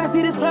 never too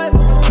classy to slurp.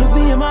 Look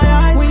me in my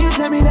eyes when you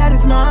tell me that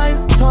it's mine.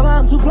 Told her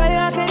I'm too play,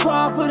 I can't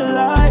fall for the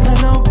lies. I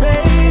know,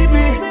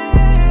 baby,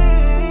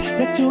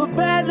 that you a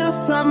bad little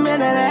something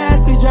and that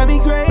ass, you drive me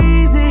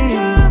crazy.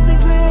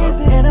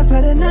 And I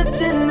swear that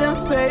nothing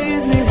else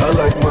pays me. I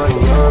like my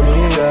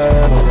yummy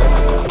yellow.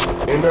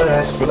 In the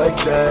ass feel like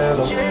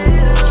jello.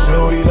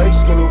 Shorty like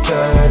skinny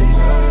tatties.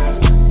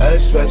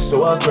 Ass fat,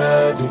 so I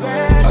grabbed it.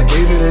 I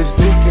gave it a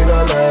stick and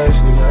I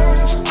lashed it.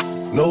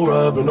 No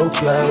rubber, no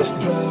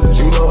plastic.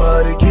 You know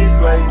how to get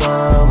right,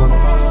 mama.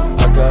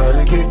 I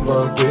gotta get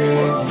my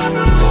big.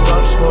 Just stop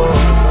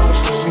smoking.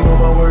 She know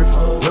my worth.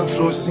 Look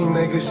floor, see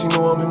nigga, she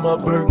know I'm in my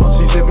burp.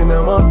 She zipping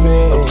out my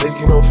pants. I'm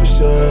taking off her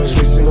shirt.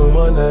 Kissing on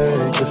my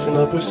neck, lifting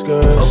up her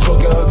skirt. I'm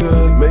fucking her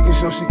good, making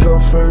sure she come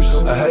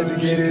first. I had to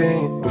get it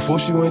in before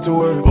she went to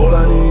work. All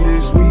I need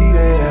is weed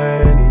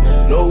and honey.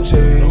 No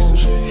chaser,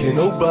 can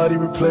nobody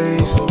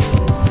replace her.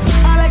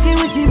 I like it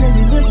when she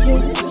really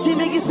listen. She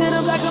make it send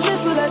up like a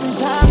missile every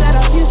time that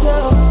I kiss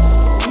her.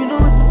 You know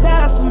it's the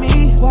dance for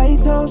me. White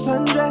toast,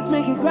 sundress,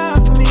 make it cry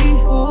for me.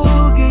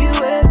 Ooh, get you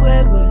wet,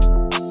 wet, wet.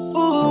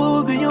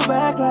 Ooh, bend your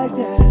back like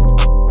that.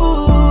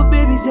 Ooh,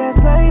 baby,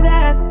 just like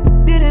that.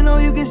 Didn't know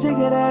you could shake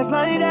that ass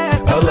like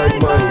that. I like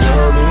my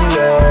yummy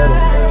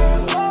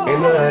yellow.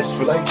 And the ass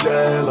feel like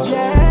jello.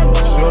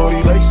 Shorty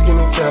like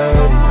skinny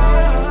tatty.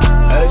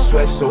 Ass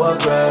fat, so I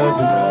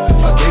grabbed it.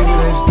 I gave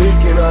it a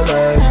stick and I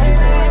lashed it.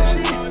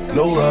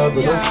 No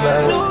rubber, no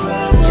plastic.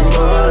 You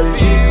know how to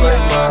get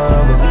right,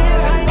 mama.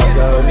 I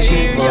gotta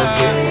get my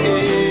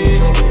baby.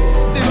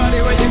 The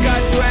body where you got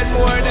sweat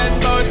more than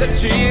about a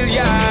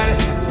trillion.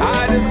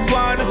 I just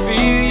wanna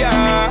feel ya,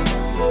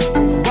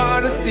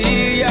 wanna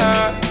steal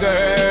ya,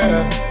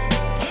 girl.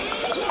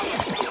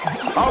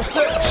 All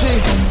set, she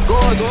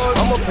gorgeous.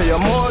 I'ma pay a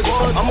mortgage.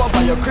 I'ma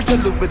buy a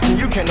Christian Louboutin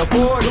you can't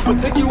afford. But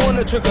take you on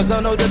a trip cause I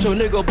know that your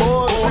nigga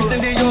bored.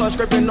 Christian Dior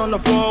scraping on the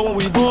floor when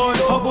we bored.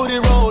 Her booty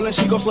rollin',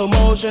 she go slow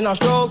motion, I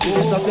stroke it.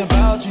 It's something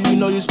about you, you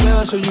know you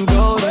special, you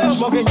go there.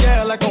 Smoking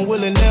gas like I'm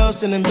Willie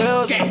Nelson in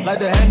Belgium. Like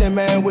the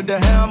handyman with the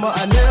hammer,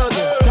 I nailed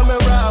it. Come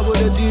and ride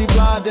with a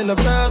G-Fly, then a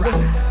feather.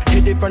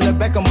 Hit it from the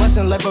back, I'm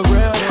bustin' like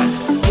Barreras.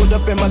 Pulled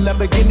up in my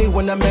Lamborghini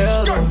when I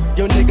mailed her.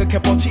 Your nigga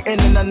kept on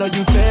cheating and I know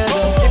you fed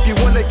her. If you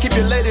wanna keep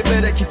your lady,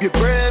 better keep your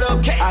bread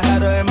up. I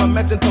had her in my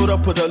match and told her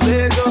put her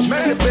leg up.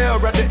 Rang the bell,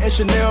 wrapped it in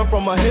Chanel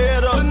from her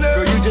head up. Girl,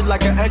 you just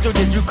like an angel,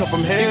 did you come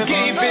from heaven?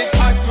 Keep it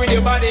hot with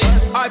your body,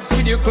 hot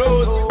with your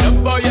clothes. The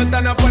boy you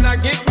turn up and I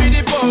give me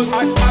the pose.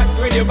 Hot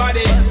with your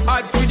body,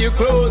 hot with your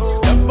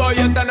clothes. The boy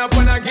you turn up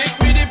and I give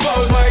me the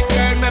pose. My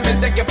girl, let me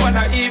take you on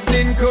an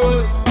evening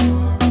cruise.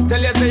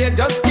 Tell you say you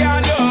just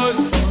can't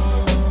lose.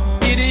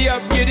 Giddy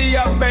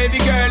up, baby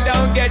girl,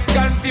 don't get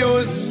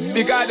confused.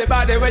 Because the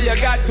body where you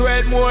got to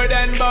it more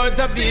than about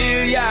a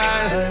billion.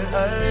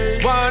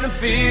 Just wanna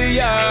feel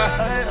ya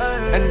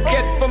and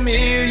get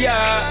familiar.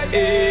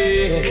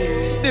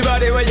 The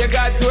body where you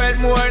got to it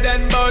more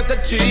than about a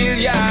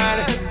trillion.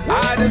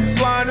 I just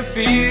wanna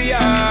feel ya,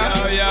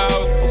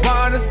 yo,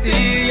 wanna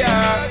steal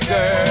ya,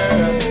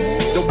 girl.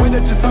 The way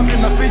that you're talking,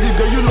 I feel you,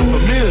 girl, you look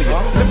familiar.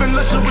 Living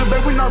luxury,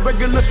 babe, we not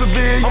regular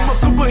civilians. I'm a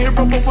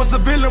superhero, but was a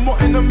villain,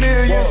 more in the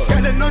millions.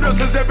 Got the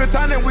notices every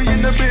time that we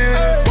in the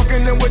bed.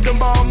 Walking in with them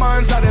ball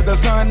minds out of the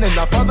sun. And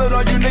I fathered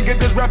all you niggas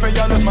just rapping,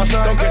 y'all is my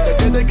son. Don't get the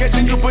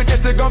dedication you put, this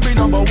they gon' be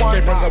number one.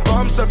 Came from the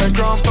bum, serving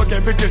drum,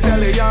 fucking bitches,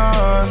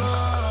 stallions.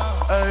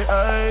 Ay,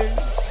 ay.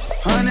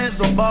 Hundreds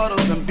of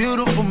bottles and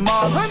beautiful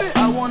models.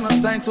 I wanna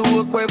sing to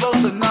a Quavo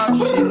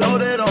Sinatra. She know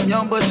that I'm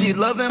young, but she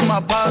loving my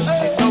posture.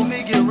 She told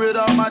me get rid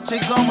of my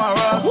chicks on my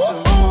roster.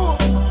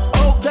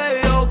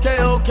 Okay.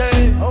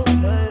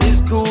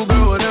 It's cool,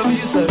 girl, whatever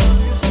you say.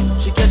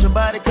 She catch your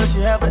body cause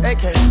she have an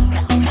AK.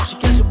 She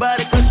catch your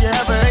body cause she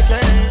have an AK.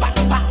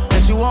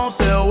 And she won't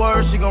say a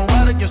word, she gon'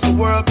 ride against the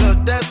world cause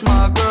that's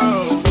my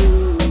girl.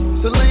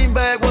 Celine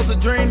bag was a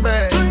dream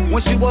bag.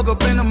 When she woke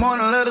up in the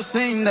morning, let her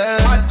sing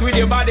that. Hot with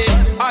your body,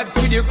 hot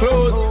with your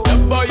clothes. The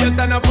boy you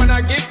turn up and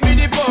I give me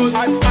the pose.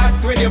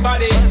 Hot with your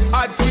body,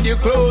 hot with your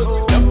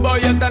clothes. The boy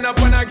you turn up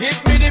and I give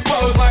me the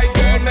pose. My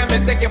girl, let me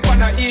take you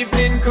on an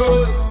evening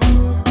cruise.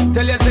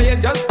 Tell you say you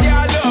just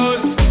can't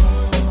lose.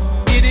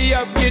 Giddy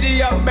up,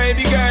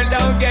 baby girl,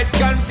 don't get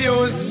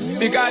confused.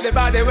 Because the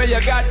body where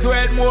you got to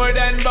it more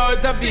than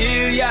about a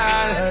billion.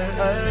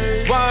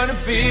 Just wanna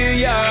feel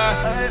ya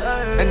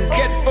and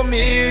get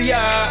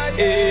familiar.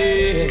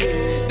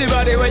 The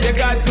body where you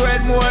got to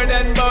it more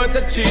than about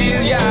a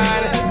trillion.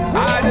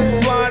 I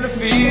just wanna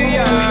feel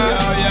ya,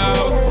 yo,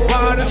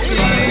 wanna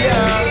feel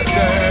ya,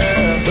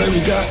 girl.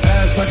 Baby got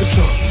ass like a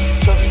trunk.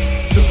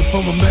 Took it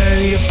from a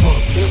man, he a punk.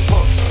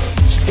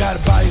 She got a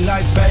body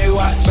like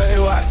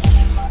Baywatch.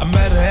 I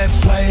met her at the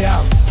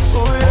Playhouse.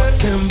 Bought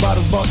 10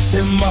 bottles, bought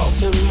 10 more.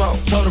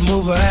 Told her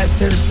move her ass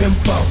to the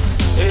tempo.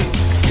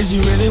 Is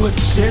you really with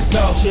the shit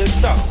though?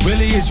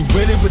 Really, is you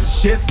really with the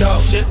shit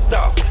though?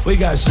 We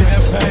got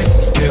champagne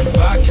and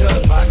vodka.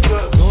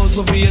 Goons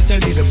will be if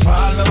they need a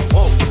problem.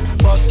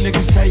 Fuck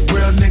niggas, hate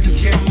real niggas,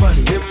 get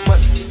money.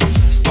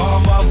 All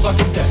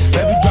motherfucking day.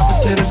 Baby, drop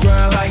it to the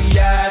ground like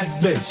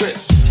yes, bitch.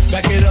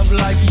 Back it up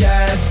like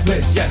yes,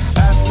 bitch.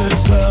 After the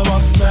club,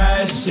 I'll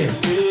smash it.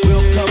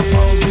 We'll come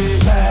home and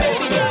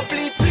pass it.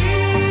 Please,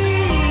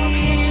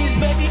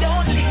 baby,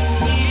 don't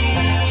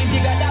leave. You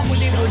got that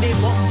booty,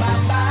 boom,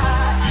 bamba.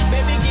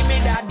 Baby, give me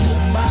that boom,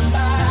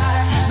 bamba.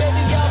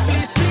 Baby girl,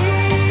 please,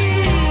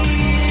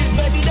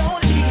 baby, don't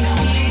leave.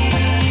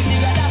 You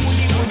got that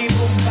booty,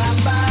 boom,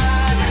 bamba.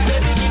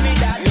 Baby, give me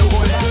that boom,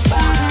 bamba.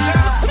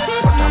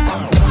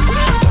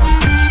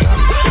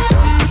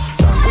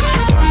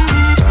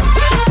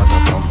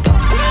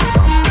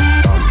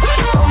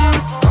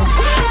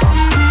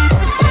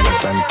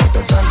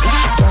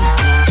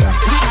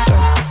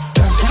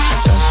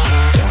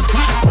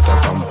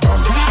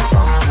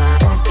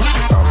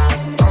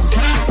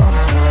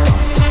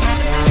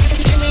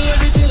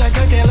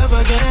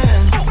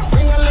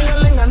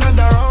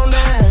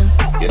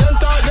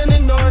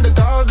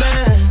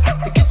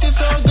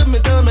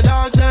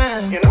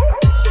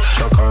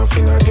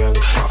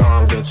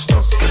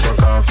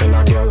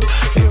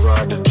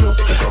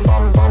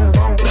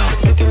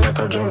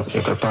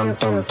 Llega tan,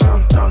 tan,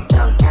 tan, tan,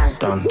 tan,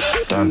 tan,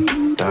 tan,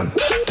 tan,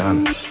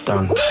 tan,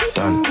 tan,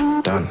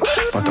 tan, tan,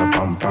 pata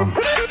pam, pam,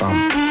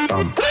 pam,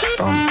 pam,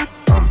 pam, pam,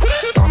 pam,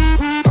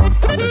 pam,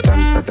 tan,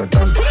 tan, tan,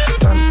 tan,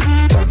 tan,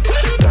 tan,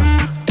 tan,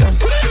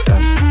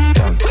 tan,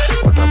 tan,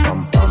 pata pam,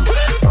 pam,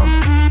 pam,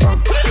 pam, pam,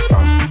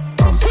 pam,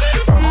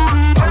 pam,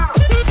 pam,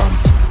 pam.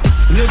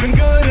 Living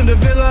good in the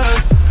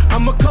villas.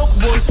 I'm a coke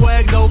boy,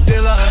 swag dope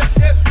dealer.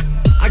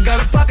 I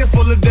got a pocket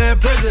full of dead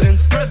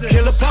presidents.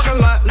 Kill a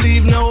parking lot,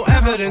 leave no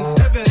evidence.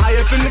 High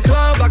up in the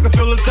club, I can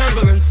feel the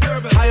turbulence.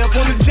 High up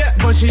on the jet,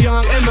 bunch of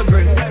young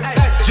immigrants.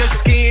 Jet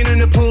skiing in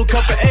the pool,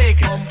 couple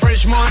acres.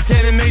 French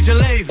Montana, Major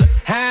Lazer.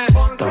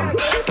 Dun,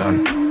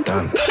 dun,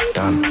 dun,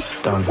 dun,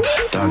 dun,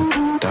 dun,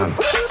 dun.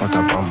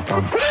 Pata pam,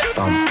 pam,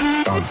 pam,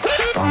 pam, pam,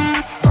 pam,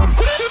 pam,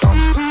 pam,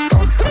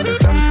 dun,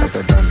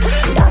 dun, dun.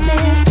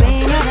 Darkness,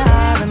 bring out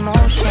our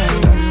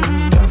emotions.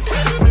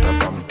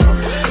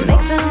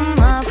 Mix them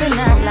up in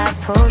that life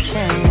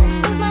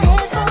potion.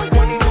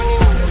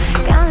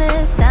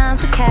 Countless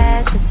times we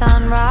catch the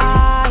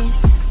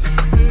sunrise.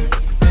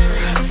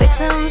 Fix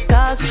some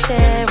scars we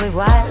share with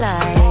white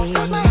lights.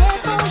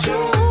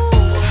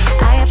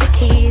 I got the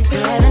keys to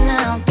heaven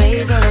now.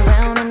 Bays all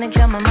around and they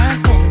got my mind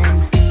spinning.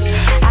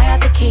 I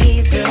got the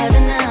keys to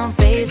heaven now.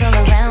 Bays all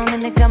around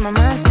and they got my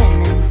mind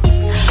spinning.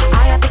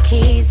 I got the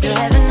keys to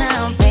heaven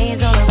now.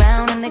 Bays all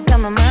around and they got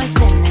my mind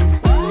spinning.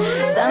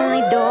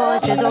 Suddenly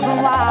doors just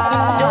open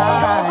wide.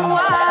 Doors open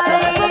wide.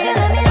 Baby's smoking,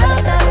 let me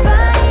love that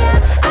fire.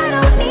 I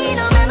don't need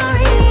no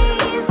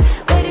memories.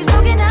 Baby's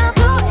smoking, I'm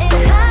floating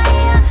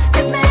higher.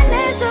 This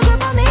madness so good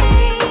for me.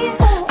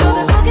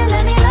 Baby's smoking,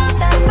 let me love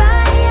that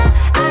fire.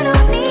 I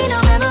don't need no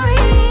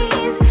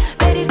memories.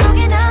 Baby's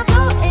smoking, I'm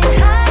floating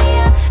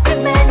higher. This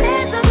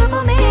madness so good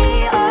for me.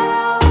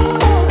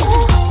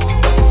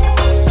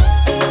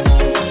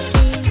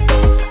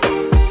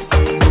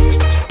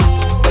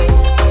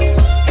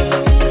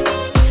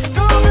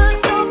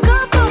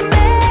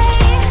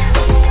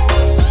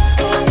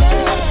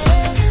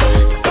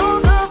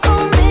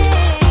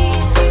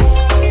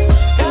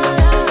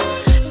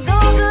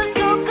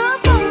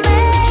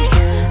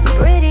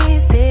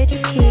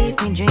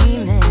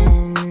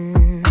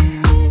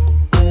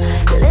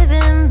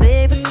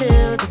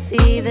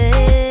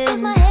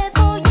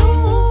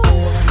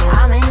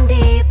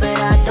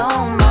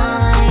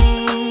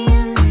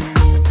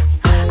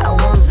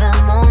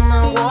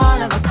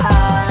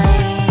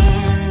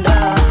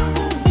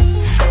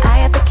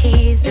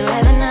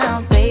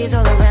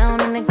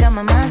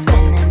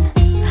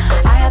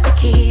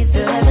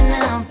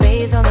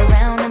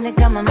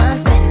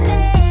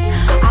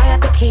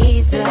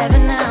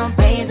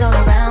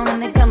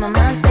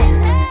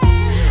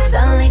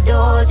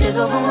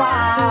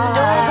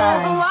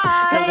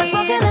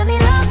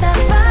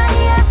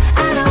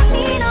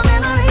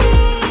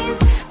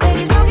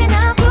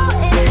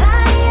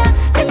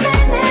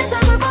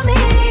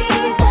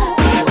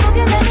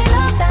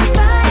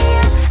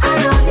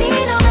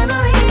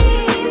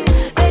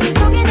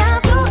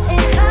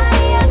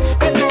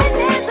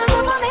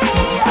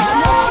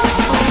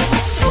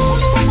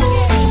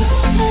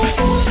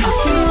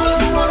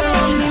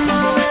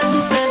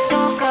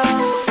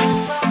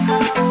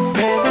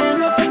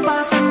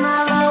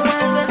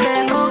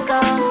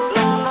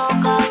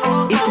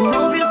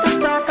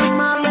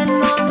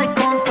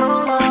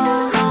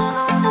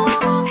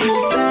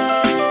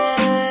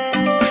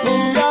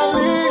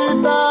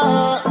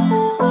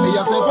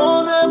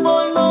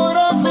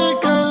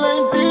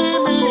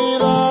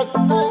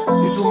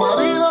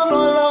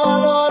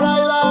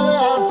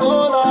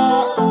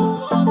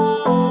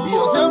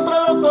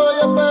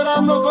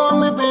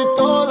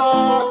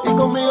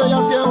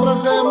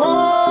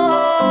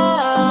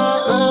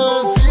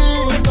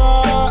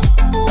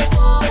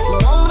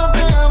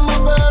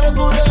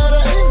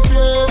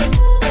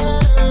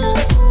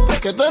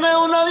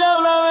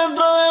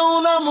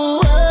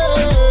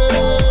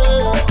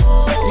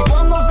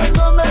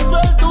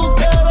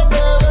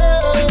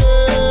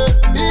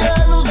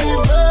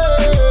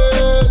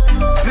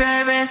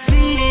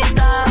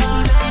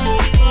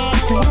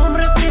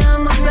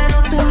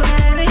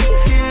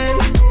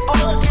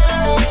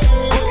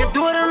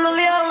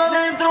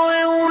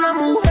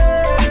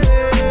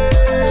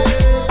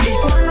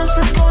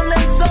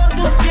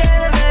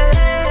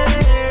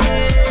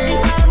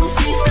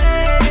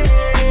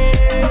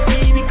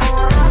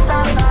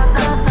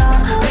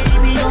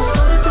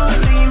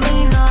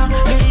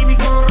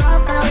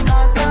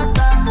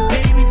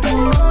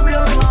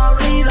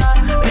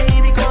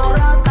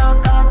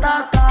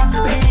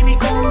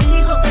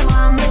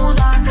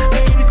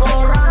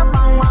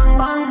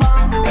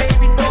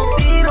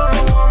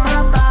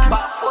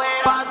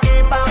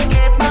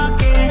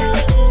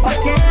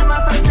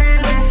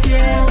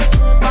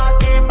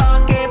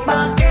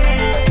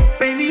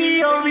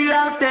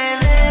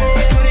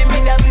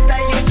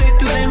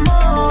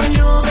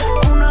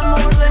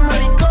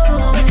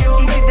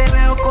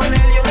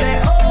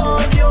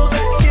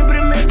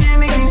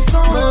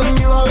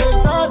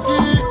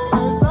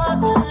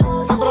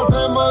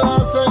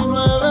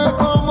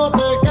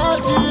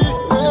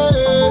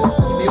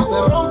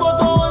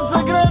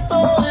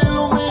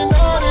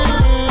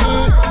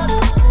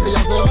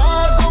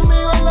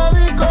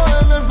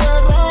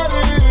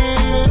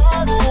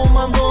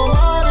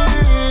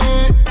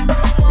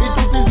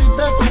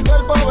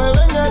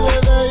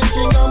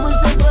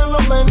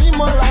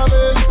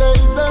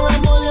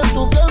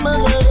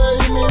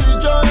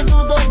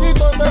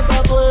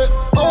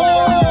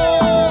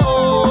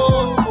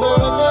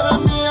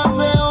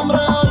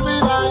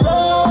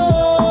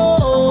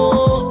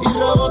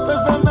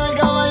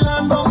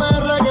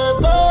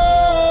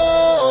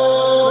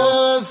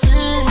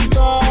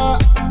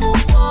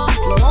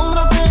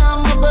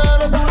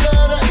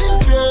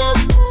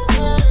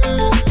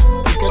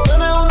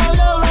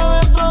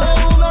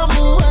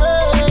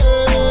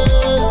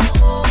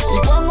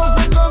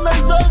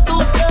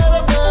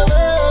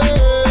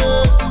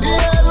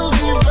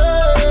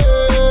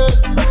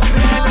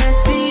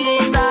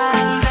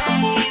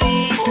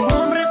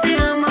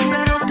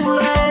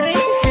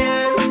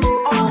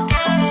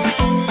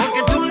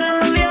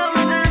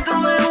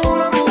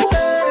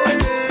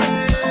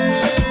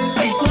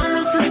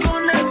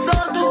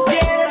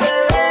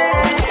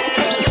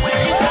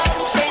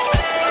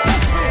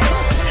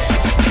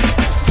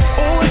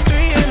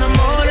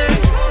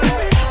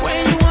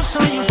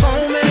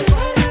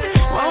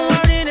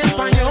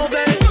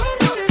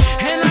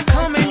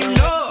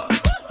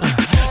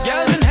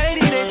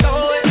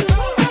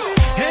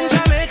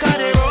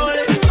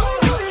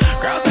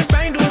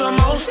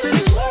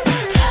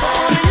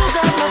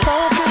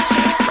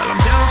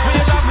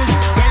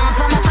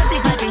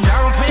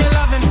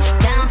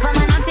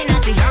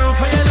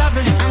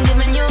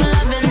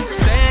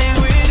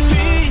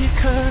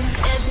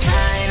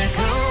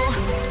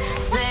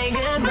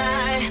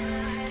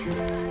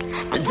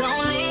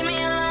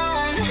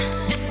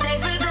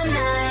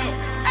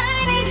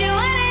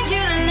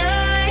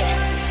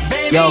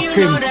 Yo,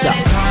 Crimster.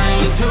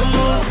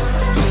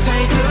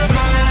 Say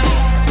goodbye,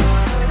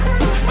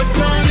 but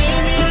don't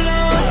leave me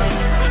alone.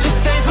 Just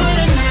stay for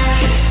the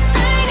night. I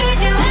need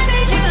you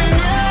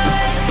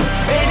tonight.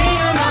 Baby,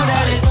 you know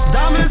that it's.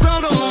 Dame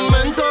solo un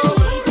momento,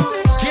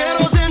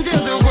 quiero sentir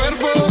tu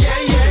cuerpo.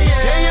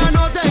 Que ya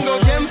no tengo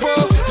tiempo,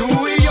 tú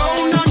y yo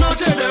una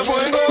noche de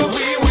fuego.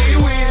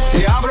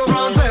 Te hablo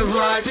francés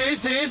like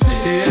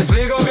te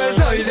explico que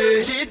soy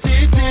de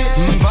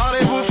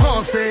parlez-vous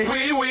français.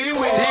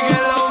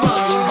 Síguelo,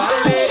 mami,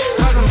 baile.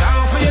 Cause I'm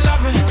down for your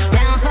loving.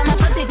 Down for my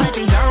footy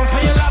footy. Down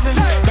for your loving.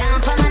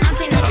 Down for my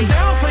naughty I'm naughty.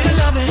 down for your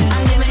loving.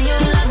 I'm giving you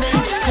loving.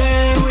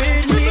 Stay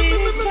with me.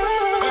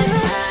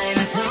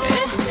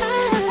 It's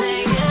time to say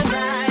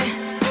goodbye.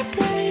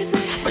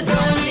 But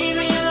don't leave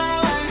me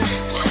alone.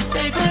 Just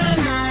stay for the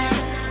night.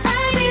 I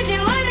need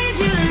you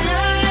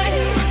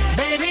tonight.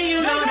 Baby, you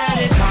know that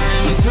it's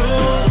time to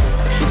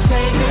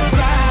say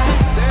goodbye.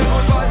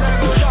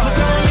 But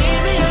don't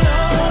leave me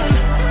alone.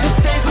 Just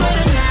stay for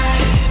the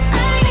night.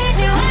 I need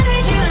you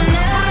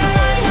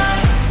tonight.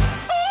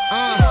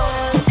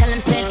 Tell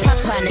him say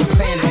papa on the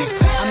prim.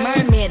 A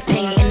mermaid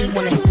thing and he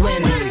wanna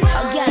swim.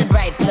 A girl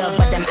bright so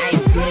but them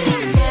eyes dim.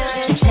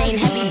 Chain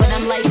heavy but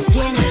I'm light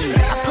skinned.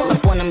 I pull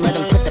up on him, let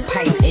him put the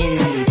pipe in.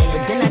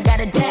 But then I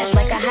gotta dash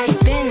like a high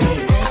spin.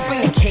 I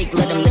bring a cake,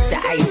 let him lick the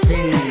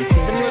icing.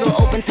 Some little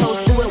open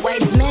toast, do it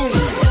white men.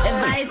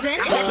 Advising,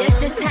 yes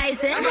this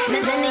Tyson.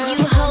 None of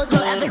you hoes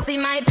will ever see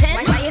my pen.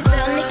 Why you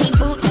sell Nicky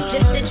boot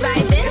just to drive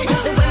in?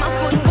 The way my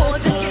football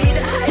just give me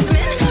the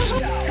Heisman.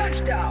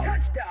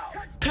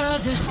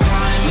 Cause it's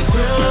time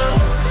to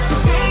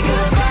say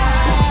goodbye.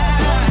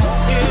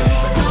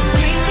 But don't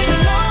leave me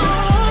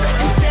alone.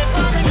 Just stay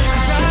for the night.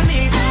 'Cause I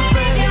need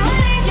you,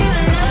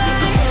 baby.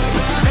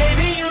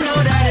 Baby, you know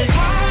that it's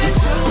hard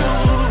to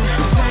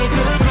say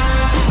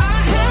goodbye.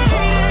 I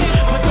hate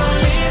it, but don't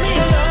leave me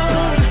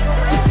alone.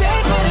 Just stay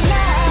for the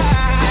night.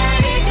 I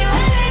need you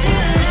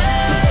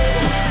tonight.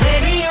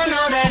 Baby, you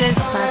know that it's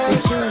Papi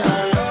chulo,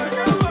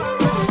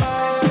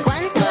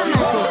 ¿cuánto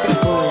más de este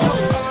culo?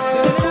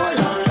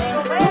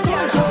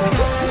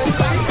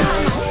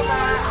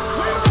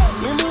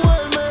 Mi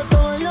mujer me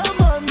estaba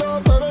llamando,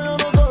 pero yo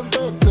no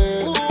contesté.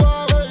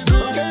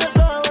 Porque yo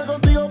estaba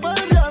contigo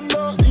peleando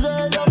y de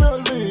ella me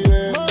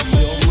olvidé.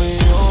 Dios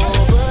mío,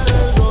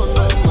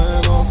 perdóname,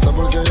 no sé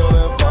por qué yo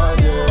le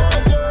fallé.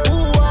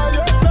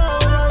 Yo estaba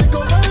en la disco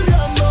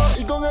peleando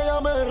y con ella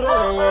me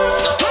regué.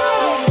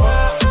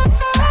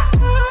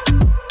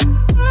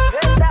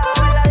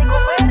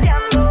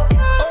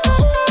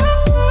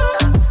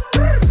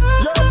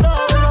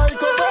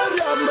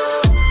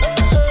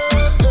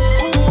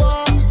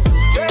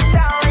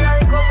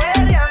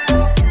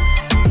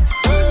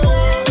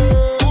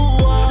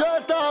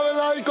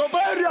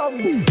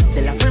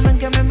 De la forma en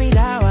que me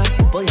miraba,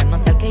 podía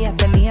notar que ella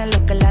tenía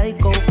lo que la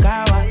disco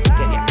buscaba.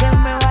 Quería que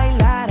me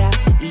bailara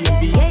y el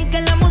DJ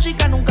que la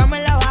música nunca me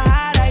la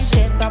bajara. Y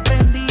se está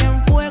prendida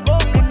en fuego,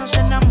 que no se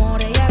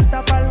enamore, ella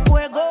está pa'l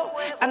juego.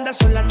 Anda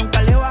sola,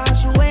 nunca le baja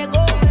su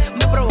ego.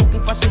 Me provoca y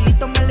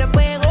facilito me le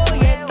pego.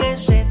 Y es que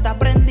se está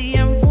prendida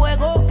en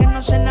fuego, que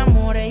no se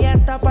enamore, ella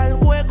está pa'l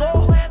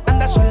juego.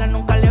 Anda sola,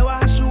 nunca le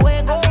baja su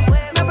ego.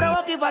 Me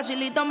provoca y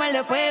facilito me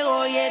le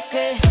pego. Y es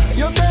que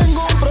Yo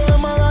tengo un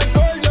problema de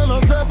alcohol, yo no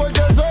sé por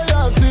qué soy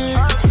así.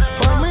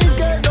 Pa' mí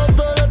que el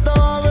doctor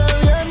estaba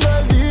bebiendo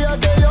el día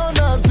que yo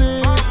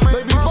nací.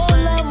 Baby,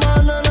 pon la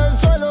mano en el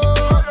suelo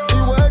y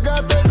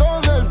huégate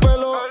con el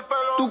pelo.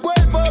 Tu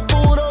cuerpo es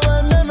puro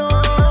veneno,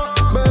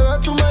 bebé,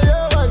 tú me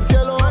llevas al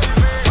cielo.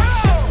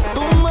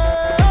 Tú me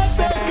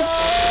dejaste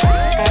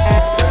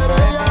caer, pero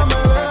ella me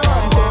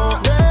levantó.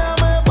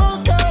 Déjame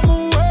poca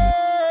mujer,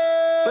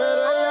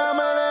 pero ella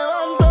me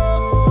levantó.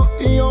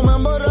 Y yo me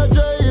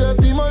emborraché y de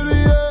ti me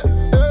olvidé.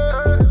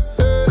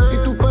 Y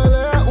tú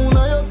peleas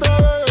una y otra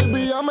vez,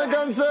 baby, ya me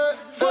cansé.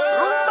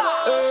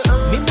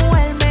 mi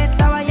mujer me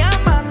estaba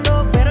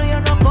llamando, pero yo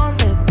no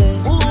contesté.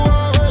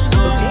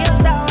 Porque yo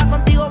estaba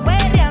contigo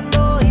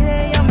peleando y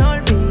de ella me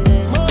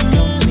olvidé.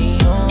 Dios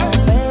mío,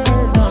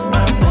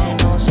 perdóname,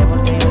 no sé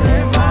por qué yo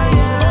le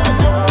fallé.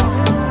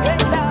 Yo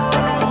estaba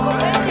en la disco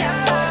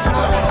peleando.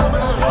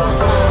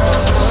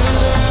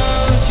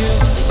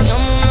 Te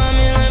llamo,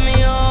 mami, let me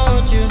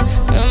hold you.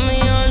 Got me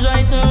arms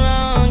right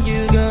around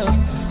you, girl.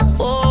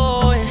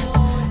 Boy,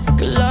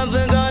 good love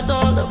and got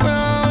all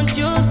around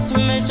you to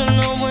make sure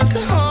no one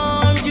can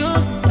harm you.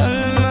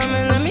 Darling, mami,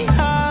 let me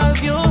have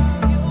you.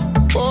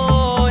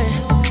 Boy,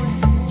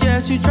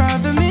 Yes, you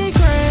driving me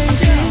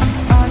crazy.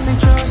 I take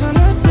drugs on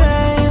a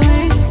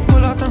daily.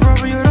 Pull out the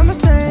rubber, you're the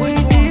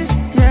Mercedes.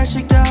 Yeah,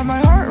 she got my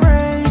heart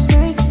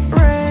racing,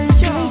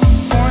 racing.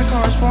 Foreign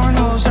cars, foreign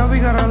hoes, yeah, we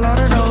got a lot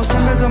of those.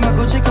 10 beds on my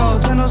Gucci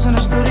coat, 10 in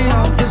the studio.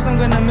 Guess I'm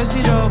gonna miss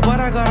you though, but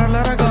I gotta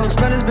let her go.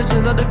 Spanish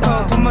bitches love the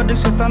call, put my dick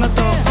shit on the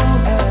throat.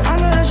 I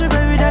know that's your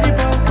baby daddy,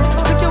 bro.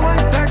 Took your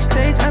wife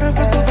backstage at a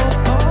festival.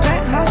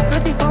 Penthouse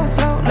 54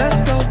 float,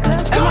 let's go.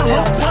 And my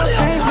hotel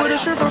came with a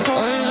stripper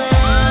pole.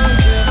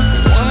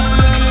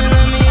 mami,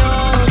 let me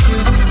hold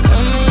you.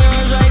 Got me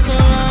arms right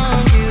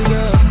around you,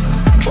 girl.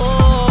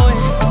 Boy,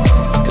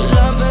 good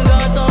love and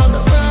got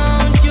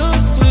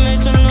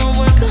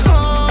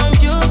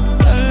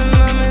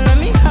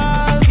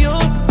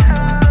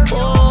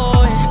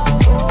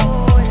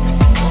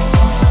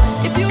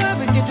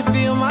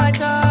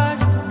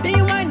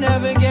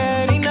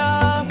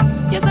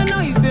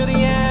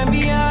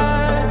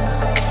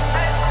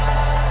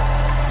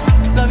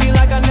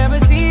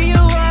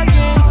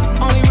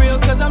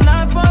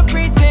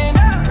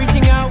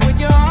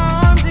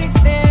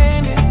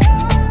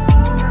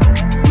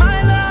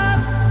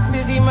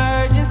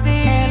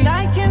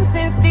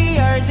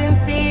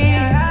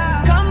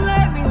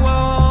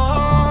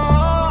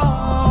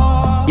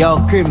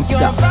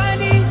Crimstar. Your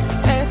body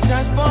has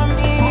transformed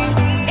me.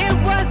 It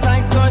was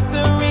like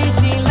sorcery.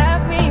 She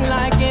left me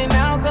like an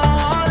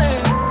alcoholic.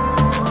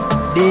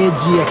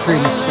 DJ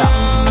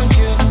Crimstar.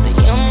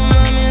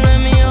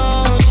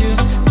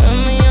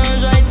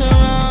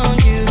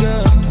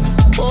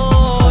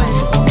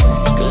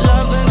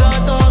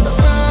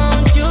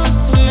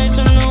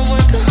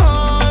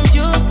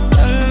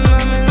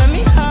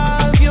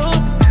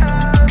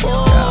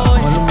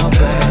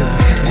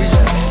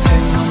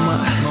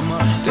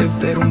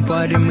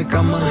 En mi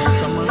cama,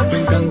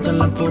 me encanta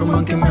la forma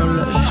en que me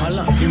hablas.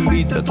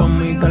 Invita a tu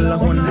amiga a la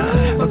Juana,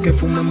 pa' que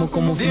fumemos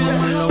como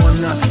fumamos en La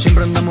Habana.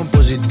 Siempre andamos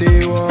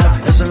positivos,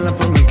 esa es la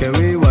forma en que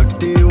vivo,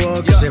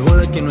 activo. Que se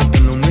jode que no esté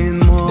lo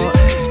mismo.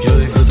 Yo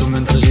disfruto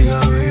mientras siga